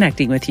love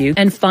connecting with you.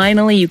 And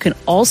finally, you can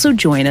also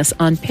join us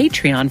on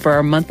Patreon for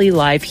our monthly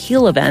live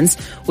heal events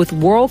with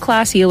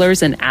world-class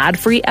healers and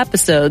ad-free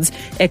episodes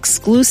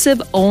exclusive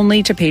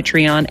only to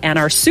Patreon and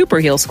our Super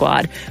Heal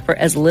Squad for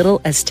as little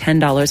as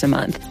 $10 a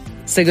month.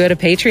 So go to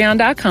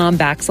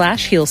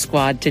patreon.com/Heal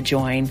Squad to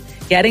join.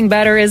 Getting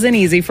better isn't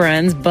easy,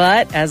 friends,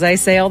 but as I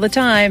say all the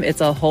time, it's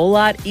a whole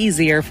lot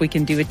easier if we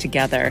can do it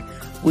together.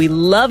 We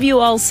love you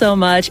all so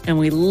much, and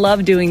we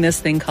love doing this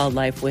thing called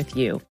life with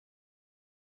you.